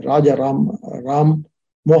இவர் ராஜா ராம்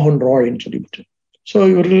மோகன் ராய்ன்னு சொல்லிவிட்டு. ஸோ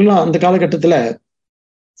இவர்கள்லாம் அந்த காலகட்டத்துல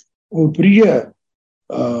ஒரு பெரிய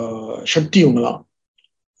சக்தி,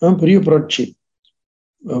 இவங்களாம் பெரிய புரட்சி.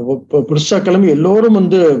 புதுசா கிளம்பி எல்லோரும்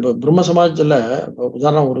வந்து பிரம்ம சமாஜத்துல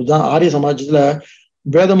உதாரணம் ஆரிய சமாஜத்துல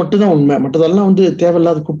வேதம் மட்டும்தான் உண்மை, மற்றதெல்லாம் வந்து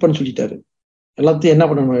தேவையில்லாத குப்பன்னு சொல்லிட்டாரு. எல்லாத்தையும் என்ன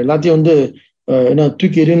பண்ணணும், எல்லாத்தையும் வந்து என்ன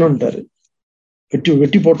தூக்கி எறியணும்ட்டாரு,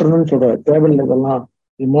 வெட்டி போட்டுறணும்னு சொல்றாரு. தேவையில்லாதெல்லாம்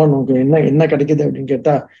இது மூலம் நமக்கு என்ன கிடைக்குது அப்படின்னு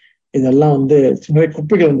கேட்டா இதெல்லாம் வந்து நிறைய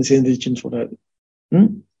குப்பைகள் வந்து சேர்ந்துச்சுன்னு சொல்றாரு.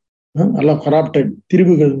 எல்லாம் கராப்டட்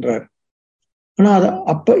திரிவுகள்ன்றாரு. ஆனா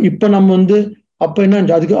இப்ப நம்ம வந்து அப்ப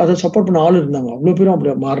என்ன அதுக்கு அதை சப்போர்ட் பண்ண ஆள் இருந்தாங்க, அவ்வளவு பேரும்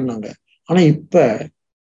அப்படி மாறினாங்க. ஆனா இப்ப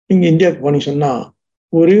நீங்க இந்தியாவுக்கு போனீங்க சொன்னா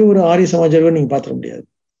ஒரே ஒரு ஆரிய சமாஜாவே நீங்க பாத்திர முடியாது.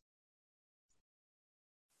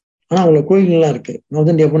 ஆனா அவங்கள கோயில்கள்லாம் இருக்கு,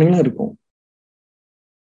 நார்த் இந்தியா போனீங்கன்னா இருக்கும்.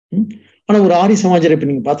 ஆனா ஒரு ஆரிய சமாஜரை இப்ப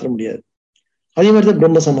நீங்க பாத்திர முடியாது. அதே மாதிரிதான்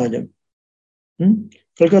பிரம்ம சமாஜம்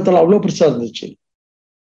கல்கத்தால அவ்வளவு பெருசா இருந்துச்சு,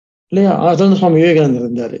 இல்லையா? அதான் சுவாமி விவேகானந்தர்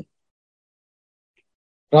இருந்தாரு.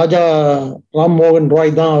 ராஜா ராம் மோகன்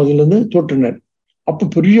ராய் தான் அதுல இருந்து தோற்றுனர். அப்ப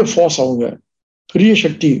பெரிய ஃபாஸ், அவங்க பெரிய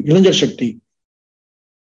சக்தி, இளைஞர் சக்தி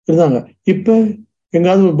இருந்தாங்க. இப்ப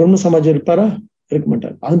எங்காவது ஒரு பிரம்ம சமாஜம் இருப்பாரா? இருக்க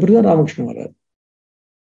மாட்டார். அது பிறகுதான் ராமகிருஷ்ணன் வர்றாரு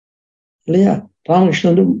இல்லையா?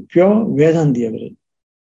 ராமகிருஷ்ணன் வந்து பியோர் வேதாந்தி அவரு.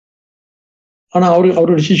 ஆனா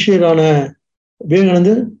அவருடைய சிஷியரான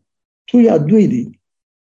விவேகானந்தர் தூய அத்வைதி.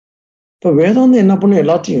 இப்ப வேதாந்தம் என்ன பண்ணும்?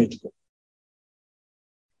 எல்லாத்தையும் ஏற்றுக்கும்.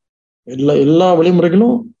 எல்லா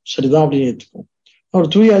வழிமுறைகளும் சரிதான் அப்படின்னு ஏற்றுக்கும்.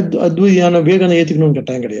 அவர் தூய அத்வைதியான விவேகானந்தம் ஏத்துக்கணும்னு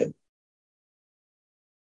கட்டாயம் கிடையாது.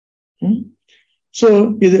 சோ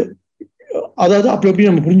இது அதாவது அப்படி எப்படி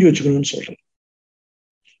நம்ம புரிஞ்சு வச்சுக்கணும்னு சொல்றேன்.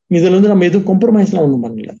 இதுல வந்து நம்ம எதுவும் காம்ப்ரமைஸ் எல்லாம் ஒண்ணும்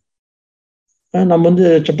பண்ணல. நம்ம வந்து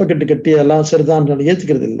செப்பக்கட்டு கட்டி எல்லாம் சரிதான்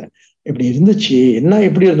ஏத்துக்கிறது இல்லை. இப்படி இருந்துச்சு, என்ன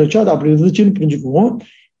எப்படி இருந்துச்சோ அது அப்படி இருந்துச்சுன்னு புரிஞ்சுக்குவோம்.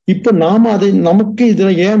 இப்ப நாம அதை நமக்கு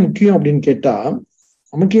இதுல ஏன் முக்கியம் அப்படின்னு கேட்டா,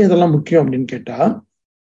 நமக்கே இதெல்லாம் முக்கியம் அப்படின்னு கேட்டா,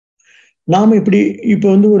 நாம இப்படி இப்ப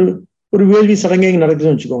வந்து ஒரு வேள்வி சடங்கு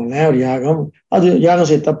நடக்குதுன்னு வச்சுக்கோங்களேன், ஒரு யாகம். அது யாகம்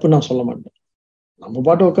செய்ய தப்பு நான் சொல்ல மாட்டேன். நம்ம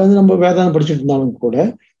பாட்டு உட்காந்து நம்ம வேதாந்தம் படிச்சுட்டு இருந்தாலும் கூட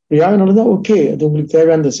யாகம் நடந்தா ஓகே, அது உங்களுக்கு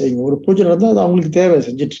தேவையானதை செய்யுங்க. ஒரு பூஜை நடந்தா அது அவங்களுக்கு தேவை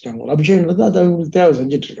செஞ்சுட்டு இருக்காங்க. ஒரு அபிஷேகம் நடந்தா அது அவங்களுக்கு தேவை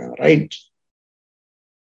செஞ்சுட்டு இருக்காங்க. ரைட்.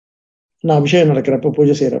 நான் அபிஷேகம் நடக்கிறப்ப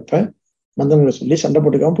பூஜை செய்யறப்ப மந்திரங்களை சொல்லி சண்டை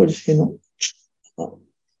போட்டுக்காம பூஜை செய்யணும்.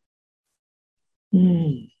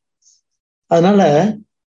 அதனால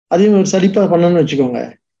அதையும் ஒரு சலிப்பா பண்ணணும்னு வச்சுக்கோங்க.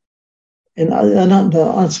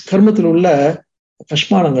 கர்மத்தில் உள்ள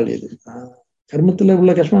கஷ்மானங்கள் இது. கர்மத்துல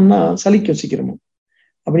உள்ள கஷ்மம்னா சலிக்க சீக்கிரமா.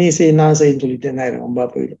 அப்படியே செய்ய நான் செய்யன்னு சொல்லிட்டு என்ன ஆயிரும், ரொம்ப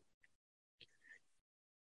போயிடும்.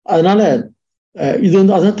 அதனால இது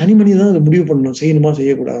வந்து அதான் தனி மனிதன் தான் அதை முடிவு பண்ணணும், செய்யணுமா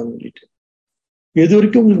செய்யக்கூடாதுன்னு சொல்லிட்டு. எது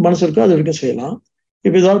வரைக்கும் உங்களுக்கு மனசு இருக்கோ அது வரைக்கும் செய்யலாம்.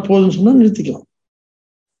 இப்ப ஏதாவது போதும்னு சொன்னா நிறுத்திக்கலாம்.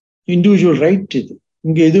 இண்டிவிஜுவல் ரைட் இது.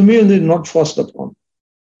 இங்க எதுவுமே வந்து நாட் ஃபாஸ்ட் அப்பான்.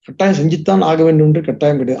 கட்டாயம் செஞ்சுத்தான் ஆக வேண்டும் என்று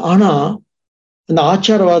கட்டாயம் கிடையாது. ஆனா அந்த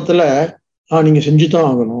ஆச்சாரவாதத்துல நீங்க செஞ்சுதான்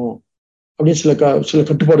ஆகணும் அப்படின்னு சில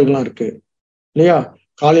கட்டுப்பாடுகள்லாம் இருக்கு இல்லையா?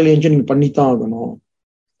 காலையில எழுந்து நீங்க பண்ணித்தான் ஆகணும்,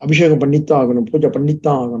 அபிஷேகம் பண்ணித்தான் ஆகணும், பூஜை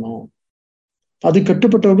பண்ணித்தான் ஆகணும். அது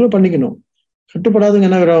கட்டுப்பட்டவர்களும் பண்ணிக்கணும். கட்டுப்படாதவங்க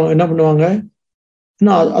என்ன பண்ணுவாங்க?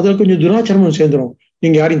 ஏன்னா அதுல கொஞ்சம் துராச்சாரமும் சேர்ந்துடும்.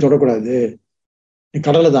 நீங்க யாரையும் தொடக்கூடாது, நீ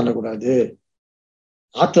கடலை தாண்டக்கூடாது,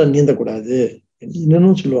 ஆற்ற நீந்தக்கூடாது,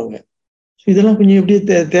 என்னன்னு சொல்லுவாங்க. இதெல்லாம் கொஞ்சம் எப்படியே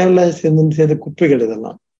தேவையில்ல சேர்ந்த குப்பைகள்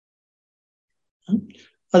இதெல்லாம்.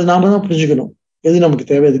 அது நாம தான் புரிஞ்சுக்கணும், எது நமக்கு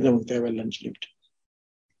தேவை, எதுக்கு நமக்கு தேவையில்லைன்னு சொல்லிட்டு.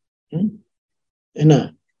 என்ன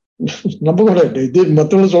நம்ம கூட இது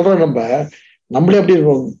மற்றவங்க சொல்றோம், நம்மளே அப்படி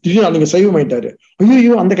இருப்போம். திடீர்னு நீங்க சைவம் ஆயிட்டாரு,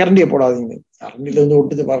 ஐயோ அந்த கரண்டியை போடாதீங்க, கரண்டில இருந்து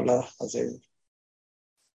ஒட்டுது பாருல, அது செய்வோம்.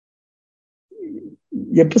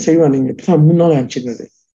 எப்ப செய்வான்? நீங்க இப்பதான் 3 நாள் ஆச்சுங்கிறது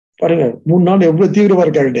பாருங்க. 3 நாள் எவ்வளவு தீவிரமா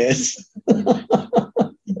இருக்காங்க.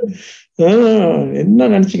 என்ன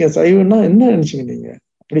நினைச்சீங்க சைவம்னா? என்ன நினைச்சீங்க நீங்க?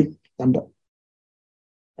 அப்படி நம்ம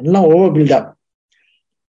எல்லாம் ஓவர் பில்டா.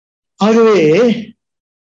 ஆகவே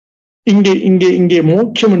இங்கே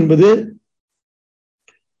மோட்சம் என்பது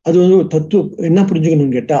அது வந்து ஒரு தத்துவம். என்ன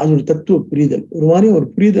புரிஞ்சுக்கணும்னு கேட்டா அது ஒரு தத்துவ புரிதல், ஒரு மாதிரி ஒரு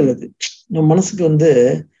புரிதல். அது நம்ம மனசுக்கு வந்து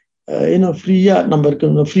ஏன்னா ஃப்ரீயா நம்ம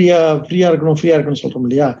இருக்கணும், ஃப்ரீயா இருக்கணும்னு சொல்றோம்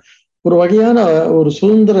இல்லையா? ஒரு வகையான ஒரு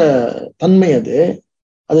சுதந்திர தன்மை அது.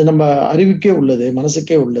 அது நம்ம அறிவுக்கே உள்ளது,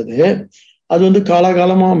 மனசுக்கே உள்ளது. அது வந்து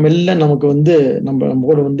காலாகாலமா மெல்ல நமக்கு வந்து நம்ம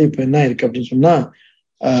கூட வந்து இப்ப என்ன இருக்கு அப்படின்னு சொன்னா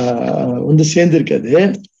வந்து சேர்ந்திருக்காது.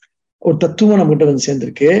 ஒரு தத்துவம் நம்ம கிட்ட வந்து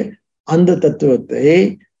சேர்ந்திருக்கு. அந்த தத்துவத்தை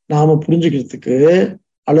நாம புரிஞ்சுக்கிறதுக்கு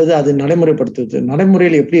அல்லது அதை நடைமுறைப்படுத்துறது,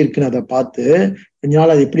 நடைமுறையில எப்படி இருக்குன்னு அதை பார்த்து கொஞ்ச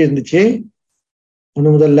நாள் அது எப்படி இருந்துச்சு,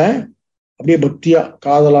 முதல்ல அப்படியே பக்தியா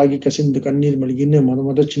காதலாகி கசிந்து கண்ணீர் மல்கின்னு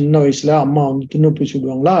முத சின்ன வயசுல அம்மா வந்து தின்னு பூசி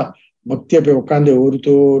விடுவாங்களா, பக்தியா போய் உட்காந்து ஒரு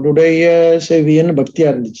தோடுடைய செவியன்னு பக்தியா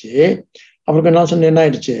இருந்துச்சு. அப்புறம் என்ன சொன்ன, என்ன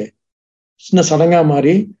ஆயிடுச்சு, சின்ன சடங்கா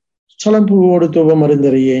மாறி சலம்பூவோடு தூவ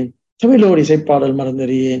மருந்தறியேன், தமிழோடு இசைப்பாடல்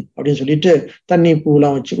மறந்தறியேன் அப்படின்னு சொல்லிட்டு தண்ணி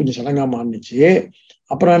பூலாம் வச்சு கொஞ்சம் சடங்கா மாறினுச்சு.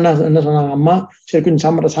 அப்புறம் என்ன சொன்னாங்க அம்மா, சரி கொஞ்சம்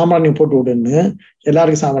சாம்பிராணி போட்டு விடுன்னு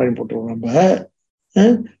எல்லாருக்கும் சாம்பிராணி போட்டுருவோம். நம்ம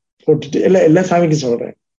போட்டுட்டு எல்லா சாமிக்கும்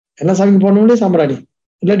சொல்றேன், எல்லா சாமிக்கும் போனோம்னே சாம்பிராணி,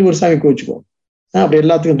 இல்லாட்டி ஒரு சாமிக்கு வச்சுக்கோ. அப்படி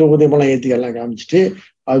எல்லாத்துக்கும் தூக்கத்தையும் ஏற்றி எல்லாம் காமிச்சிட்டு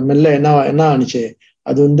அது மெல்ல என்ன ஆனிச்சு,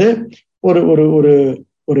 அது வந்து ஒரு ஒரு ஒரு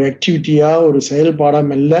ஒரு ஆக்டிவிட்டியா, ஒரு செயல்பாடா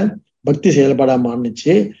மெல்ல பக்தி செயல்பாடா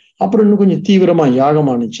மாறுனுச்சு. அப்புறம் இன்னும் கொஞ்சம் தீவிரமா யாகம்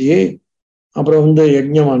ஆனிச்சு, அப்புறம் வந்து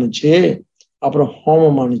யஜ்ஞம் ஆனிச்சு, அப்புறம்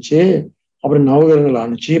ஹோமம் ஆனிச்சு, அப்புறம் நவகிரகங்கள்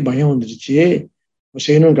ஆனிச்சு, பயம் வந்துடுச்சு,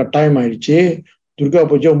 செய்யணும் கட்டாயம் ஆயிடுச்சு. துர்கா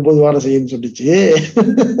பூஜை 9 வாரம் செய்யணும்னு சொல்லிச்சு,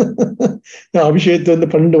 அபிஷேகத்தை வந்து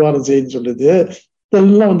 12 வாரம் செய்யணும்னு சொல்லுது.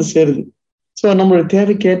 இதெல்லாம் வந்து சேருது. ஸோ நம்மளுடைய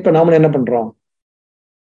தேவைக்கு ஏற்ப நாம என்ன பண்றோம்,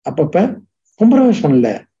 அப்பப்ப காம்ப்ரமைஸ் பண்ணல,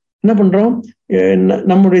 என்ன பண்றோம்,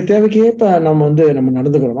 நம்மளுடைய தேவைக்கு ஏற்ப நம்ம வந்து நம்ம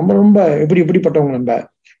நடந்துக்கிறோம். நம்ம ரொம்ப எப்படிப்பட்டவங்க,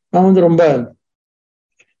 நம்ம வந்து ரொம்ப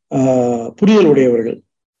புரிதல் உடையவர்கள்.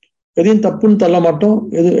 எதையும் தப்புன்னு தள்ள மாட்டோம்,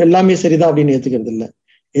 எது எல்லாமே சரிதான் அப்படின்னு ஏத்துக்கிறது இல்லை.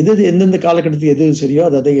 எது எந்தெந்த காலகட்டத்துக்கு எது சரியோ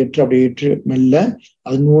அதை ஏற்று அப்படியே ஏற்று மெல்ல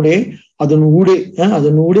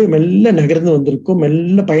அதனூடே மெல்ல நகர்ந்து வந்திருக்கும்,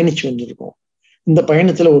 மெல்ல பயணிச்சு வந்திருக்கும். இந்த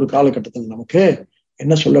பயணத்துல ஒரு காலகட்டத்தில் நமக்கு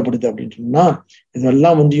என்ன சொல்லப்படுது அப்படின்னு சொன்னா,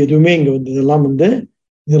 இதெல்லாம் எதுவுமே இங்க இதெல்லாம்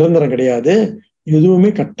நிரந்தரம் கிடையாது, எதுவுமே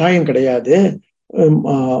கட்டாயம் கிடையாது.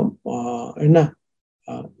 என்ன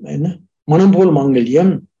என்ன மனம் போல்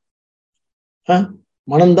மாங்கல்யம்,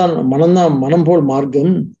 மனம் போல்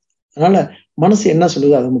மார்க்கம். அதனால மனசு என்ன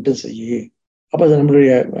சொல்லுது அதை மட்டும் செய்யு. அப்ப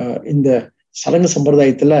நம்மளுடைய இந்த சடங்கு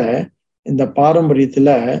சம்பிரதாயத்துல, இந்த பாரம்பரியத்துல,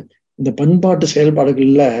 இந்த பண்பாட்டு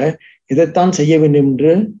செயல்பாடுகள்ல இதைத்தான் செய்ய வேண்டும்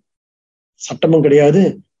என்று சட்டமும் கிடையாது,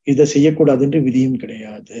 இதை செய்யக்கூடாது என்று விதியும்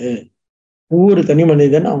கிடையாது. ஒவ்வொரு தனி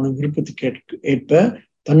மனிதன் அவன் விருப்பத்துக்கு ஏற்ப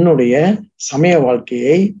தன்னுடைய சமய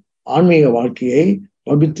வாழ்க்கையை, ஆன்மீக வாழ்க்கையை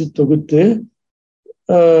வகுத்து தொகுத்து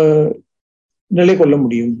நிலை கொள்ள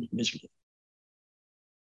முடியும் அப்படின்னு சொல்லி.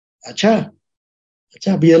 ஆச்சா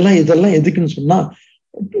அப்ப இதெல்லாம் எதுக்குன்னு சொன்னா,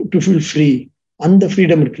 டு ஃபீல் ஃப்ரீ. அந்த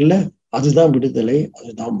ஃப்ரீடம் இருக்குல்ல, அதுதான் விடுதலை,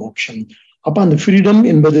 அதுதான் மோட்சம். அப்ப அந்த ஃப்ரீடம்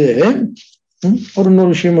என்பது ஒரு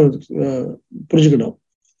இன்னொரு விஷயம் புரிஞ்சுக்கணும்.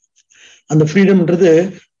 அந்த ஃப்ரீடம்ன்றது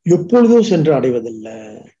எப்பொழுதோ சென்று அடைவதில்லை.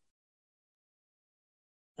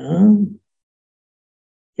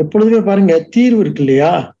 எப்பொழுதுமே பாருங்க, தீர்வு இருக்கு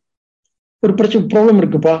இல்லையா? ஒரு பிரச்சனை ப்ராப்ளம்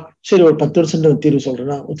இருக்குப்பா, சரி ஒரு 10 வருஷம் தீர்வு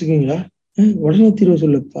சொல்றேன்னா ஒத்துக்குவீங்களா? உடனே தீர்வு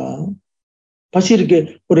சொல்லுப்பா. பசி இருக்கு,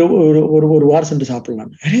 ஒரு ஒரு வாரம் சென்று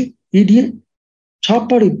சாப்பிடலாம். இடியன்,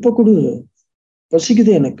 சாப்பாடு இப்ப கொடு,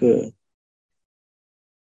 பசிக்குது எனக்கு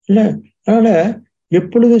இல்ல. அதனால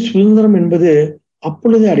எப்பொழுது சுதந்திரம் என்பது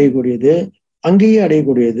அப்பொழுதே அடையக்கூடியது, அங்கேயே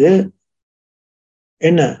அடையக்கூடியது,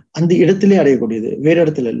 என்ன அந்த இடத்திலே அடையக்கூடியது, வேற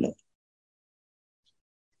இடத்துல இல்லை.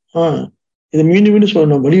 இதை மீண்டும் மீண்டும்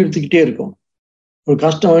சொல்லணும், வலியுறுத்திக்கிட்டே இருக்கும். ஒரு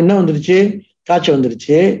கஷ்டம் என்ன வந்துருச்சு, காய்ச்சல்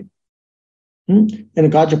வந்துருச்சு,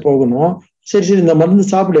 எனக்கு காய்ச்சல் போகணும், சரி இந்த மருந்து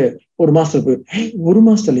சாப்பிடு, ஒரு மாசத்துல போய், ஒரு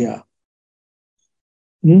மாசத்துலயா?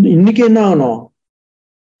 இன்னைக்கு என்ன ஆகணும்,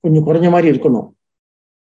 கொஞ்சம் குறைஞ்ச மாதிரி இருக்கணும்.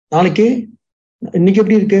 நாளைக்கு, இன்னைக்கு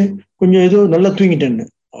எப்படி இருக்கு, கொஞ்சம் ஏதோ நல்லா தூங்கிட்டேன்னு,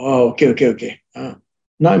 ஓகே ஓகே ஓகே.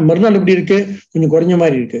 நான் மறுநாள் எப்படி இருக்கு, கொஞ்சம் குறைஞ்ச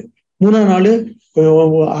மாதிரி இருக்கு. 3ஆம் நாள்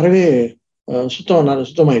அறவே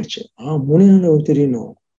சுத்தமாயிடுச்சு. 3ஆம் நாள்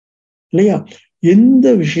தெரியணும் இல்லையா? எந்த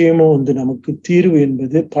விஷயமும் நமக்கு தீர்வு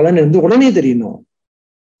என்பது பலன் உடனே தெரியணும்.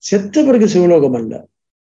 செத்த பிறகு சிவலோகம் அல்ல.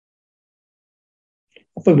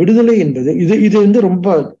 அப்ப விடுதலை என்பது இது ரொம்ப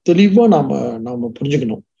தெளிவா நாம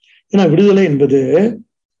புரிஞ்சுக்கணும். ஏன்னா விடுதலை என்பது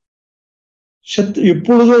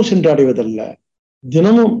எப்பொழுதோ சென்று அடைவதல்ல,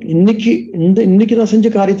 தினமும் இன்னைக்கு நான் செஞ்ச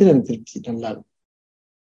காரியத்தில் எனக்கு திருப்தி நல்லா இருக்கும்.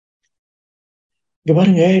 இங்க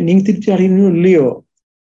பாருங்க, நீங்க திருப்தி அடையணும் இல்லையோ,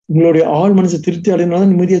 உங்களுடைய ஆள் மனசு திருப்தி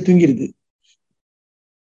அடையணும்னாலும் நிம்மதியா தூங்கிடுது.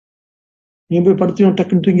 நீங்க போய் படுத்து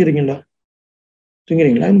டக்குன்னு தூங்கிறீங்களா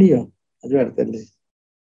இல்லையோ? அது வேற தெரியல,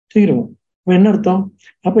 தூங்கிடுவோம். என்ன அர்த்தம்?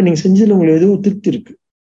 அப்ப நீங்க செஞ்சதுல உங்களுக்கு ஏதோ திருப்தி இருக்கு,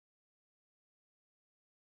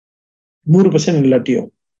 100% இல்லாட்டியும்.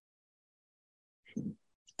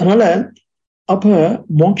 அதனால அப்ப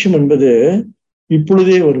மோட்சம் என்பது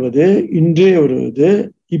இப்பொழுதே வருவது, இன்றே வருவது,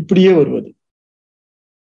 இப்படியே வருவது.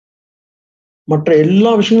 மற்ற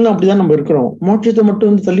எல்லா விஷயங்களும் அப்படிதான் நம்ம இருக்கிறோம், மோட்சத்தை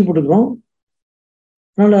மட்டும் தள்ளி போட்டுக்கிறோம்.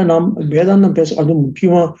 அதனால நாம் வேதாந்தம் அது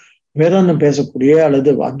முக்கியமா வேதாந்தம் பேசக்கூடிய அல்லது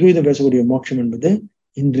அத்வைதம் பேசக்கூடிய மோட்சம் என்பது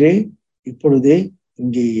இன்றே, இப்பொழுதே,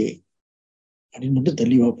 இங்கேயே அப்படின்னு மட்டும்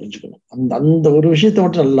தெளிவா புரிஞ்சுக்கணும். அந்த ஒரு விஷயத்த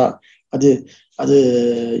மட்டும் நல்லா, அது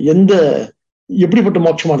எந்த எப்படிப்பட்ட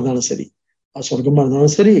மோட்சமா இருந்தாலும் சரி, சொர்க்கமா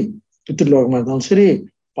இருந்தாலும் சரி, பித்ருலோகமா இருந்தாலும் சரி,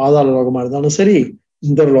 பாதாள லோகமா இருந்தாலும் சரி,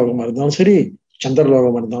 இந்திரலோகமா இருந்தாலும் சரி,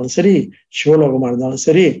 சந்திரலோகமா இருந்தாலும் சரி, சிவலோகமா இருந்தாலும்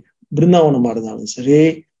சரி, பிருந்தாவனமா இருந்தாலும் சரி,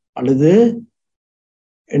 அல்லது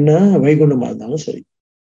என்ன வைகுண்டமா இருந்தாலும் சரி,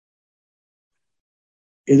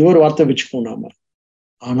 ஏதோ ஒரு வார்த்தை வச்சுக்கோம் நாம.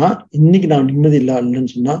 ஆனா இன்னைக்கு நான் நிம்மதி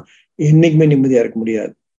இல்லைன்னு சொன்னா என்னைக்குமே நிம்மதியா இருக்க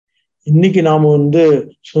முடியாது. இன்னைக்கு நாம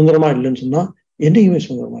சுதந்திரமா இல்லைன்னு சொன்னா என்னைக்குமே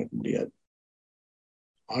சுதந்திரமா இருக்க முடியாது.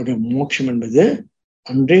 ஆக மோட்சம் என்பது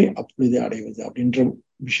அன்றே அப்பொழுதே அடைவது அப்படின்ற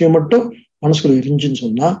விஷயம் மட்டும் மனசுக்குள்ள இருந்துச்சுன்னு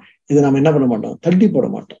சொன்னா, இதை நாம என்ன பண்ண மாட்டோம், தள்ளி போட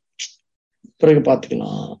மாட்டோம், பிறகு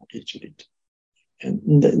பார்த்துக்கலாம் அப்படின்னு சொல்லிட்டு.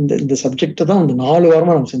 இந்த சப்ஜெக்ட தான் 4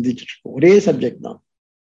 வாரமா நம்ம சிந்திச்சுட்டு இருக்கோம். ஒரே சப்ஜெக்ட் தான்,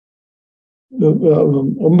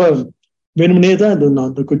 ரொம்ப வேணும்னே தான் இது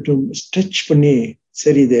நான் கொஞ்சம் ஸ்ட்ரெச் பண்ணி,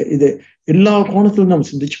 சரி இது எல்லா கோணத்திலும் நம்ம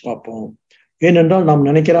சிந்திச்சு பார்ப்போம். ஏனென்றால் நாம்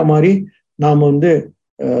நினைக்கிற மாதிரி நாம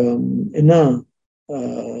என்ன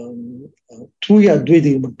தூய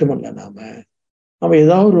அத்வைதிகள் மட்டுமல்ல, நாம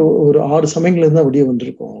ஏதாவது ஒரு 6 சமயங்கள்ல இருந்தா வெளியே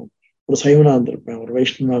வந்திருக்கோம். ஒரு சைவனா இருந்திருப்பேன், ஒரு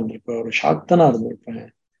வைஷ்ணவனா இருந்திருப்பேன், ஒரு சாக்தனா இருந்திருப்பேன்,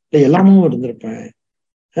 இல்லை எல்லாமும் இருந்திருப்பேன்,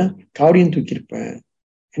 காவியம் தூக்கியிருப்பேன்,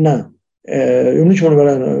 என்ன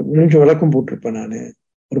நிமிஷம் விளக்கம் போட்டிருப்பேன் நான்.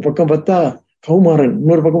 ஒரு பக்கம் பார்த்தா கௌமாரன்,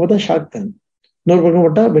 இன்னொரு பக்கம் பார்த்தா சாக்தன், இன்னொரு பக்கம்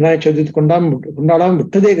பார்த்தா விநாயகர் சதுர்த்தி கொண்டாடாம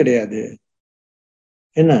விட்டதே கிடையாது.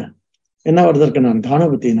 என்ன இருந்திருக்கேன் நான்,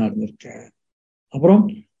 கானபத்தியனா இருந்திருக்கேன். அப்புறம்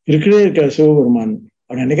இருக்க சிவபெருமான்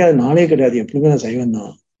அவர் என்னைக்காவது நாளே கிடையாது, எப்பவுமே நான் சைவம்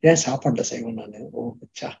தான். ஏன் சாப்பாட்டுல சைவம் நானு? ஓ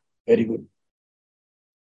அச்சா, வெரி குட்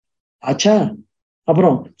ஆச்சா.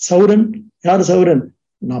 அப்புறம் சௌரன், யாரு சௌரன்?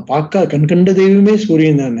 நான் பார்க்காத கண்கண்ட தெய்வமே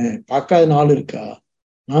சூரியன் தானே, பார்க்காத நாள் இருக்கா?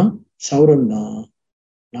 நான் சௌரன் தான்.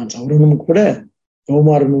 நான் சௌரனும் கூட,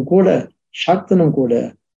 கௌமாரனும் கூட, சாக்தனும் கூட,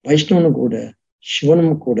 வைஷ்ணவனும் கூட,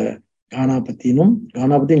 சிவனும் கூட, கானாபத்தி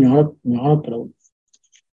ஞானப்படவும்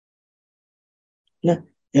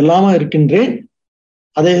எல்லாமா இருக்கின்றேன்.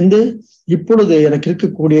 அதை இப்பொழுது எனக்கு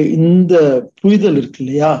இருக்கக்கூடிய இந்த புரிதல் இருக்கு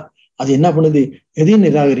இல்லையா, அது என்ன பண்ணுது? எதையும்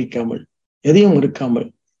நிராகரிக்காமல், எதையும் இருக்காமல்,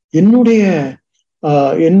 என்னுடைய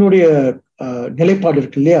நிலைப்பாடு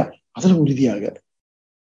இருக்கு இல்லையா, அதுல உறுதியாக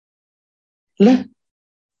இல்ல.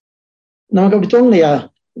 நமக்கு அப்படி தோணலையா?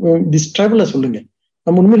 திஸ் ட்ராவல்ல சொல்லுங்க,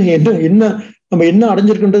 நம்ம உண்மையில நம்ம என்ன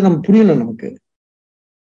அடைஞ்சிருக்குன்றது நம்ம புரியல. நமக்கு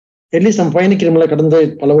அட்லீஸ்ட் நம்ம பயணிக்கிறோம்ல, கடந்த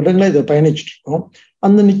பல வருடங்களா இதை பயணிச்சுட்டு இருக்கோம்.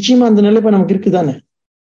 நிச்சயமா அந்த நிலைப்பாடு நமக்கு இருக்குதானே?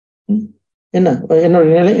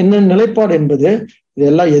 என்ன நிலைப்பாடு என்பது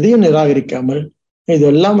இதெல்லாம் எதையும் நிராகரிக்காமல், இது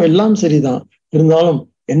எல்லாம் சரிதான், இருந்தாலும்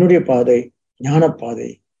என்னுடைய பாதை ஞான பாதை.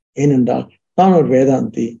 ஏனென்றால் நான் ஒரு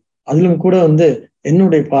வேதாந்தி. அதிலும் கூட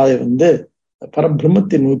என்னுடைய பாதை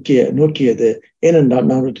பரபிரம்மத்தை நோக்கியது. ஏனென்றால்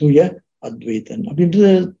நான் ஒரு தூய அத்வைத்தன் அப்படின்ற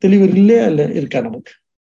தெளிவு இல்லையா? இல்ல இருக்கா நமக்கு?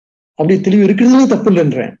 அப்படி தெளிவு இருக்கிறதுலே தப்பு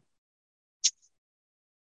இல்லைன்றேன்.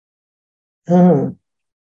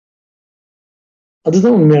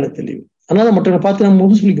 அதுதான் உண்மையான தெளிவு. அதனால மற்றவங்க பார்த்து நம்ம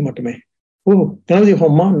முகம் சொல்லிக்க மாட்டோமே. ஓ கணபதி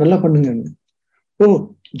ஹோமமா நல்லா பண்ணுங்கன்னு, ஓ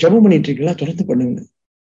ஜபம் பண்ணிட்டு இருக்கீங்களா, தொடர்ந்து பண்ணுங்க,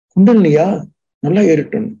 குண்டலினியா நல்லா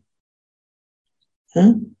ஏறிட்டோம்,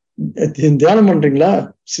 தியானம் பண்றீங்களா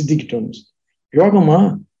சித்திக்கிட்டோம், யோகமா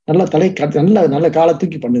நல்லா நல்ல காலை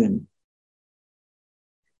தூக்கி பண்ணுங்க,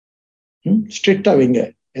 ஸ்ட்ரிக்டா வைங்க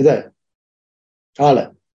எதை காலை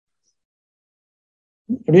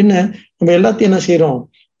அப்படின்னு நம்ம எல்லாத்தையும் என்ன செய்யறோம்,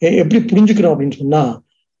 எப்படி புரிஞ்சுக்கிறோம் அப்படின்னு சொன்னா,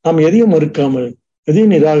 நாம் எதையும் மறுக்காமல்,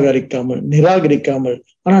 எதையும் நிராகரிக்காமல்,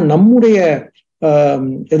 ஆனா நம்முடைய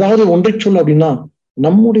ஏதாவது ஒன்றை சொல்ல அப்படின்னா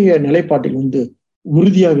நம்முடைய நிலைப்பாட்டில்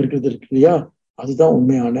உறுதியாக இருக்கிறது இருக்கு இல்லையா, அதுதான்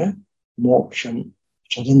உண்மையான மோட்சம்,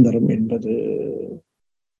 சுதந்திரம் என்பது.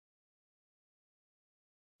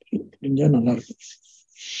 புரிஞ்சா நல்லா இருக்கும்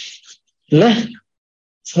இல்ல?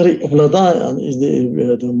 சரி, அவ்வளவுதான்.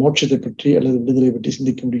 இது மோட்சத்தை பற்றி அல்லது விடுதலை பற்றி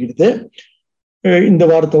சிந்திக்க முடிகிறது. இந்த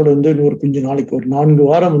வாரத்தோட இன்னொரு கொஞ்ச நாளைக்கு, ஒரு 4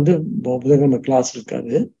 வாரம் புதன்கிழமை கிளாஸ்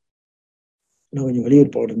இருக்காது, நான் கொஞ்சம்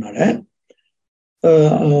வெளியூர் போகிறதுனால.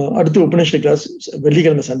 அடுத்து உபநிஷத் கிளாஸ்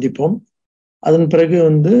வெள்ளிக்கிழமை சந்திப்போம். அதன் பிறகு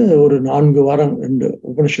ஒரு 4 வாரம் 2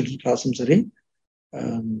 உபநிஷத் கிளாஸும் சரி,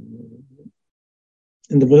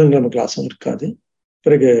 இந்த புதன்கிழமை கிளாஸும் இருக்காது.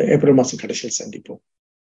 பிறகு ஏப்ரல் மாசம் கடைசியில் சந்திப்போம்.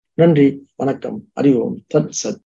 நன்றி, வணக்கம், ஹரி ஓம், தத் சத்.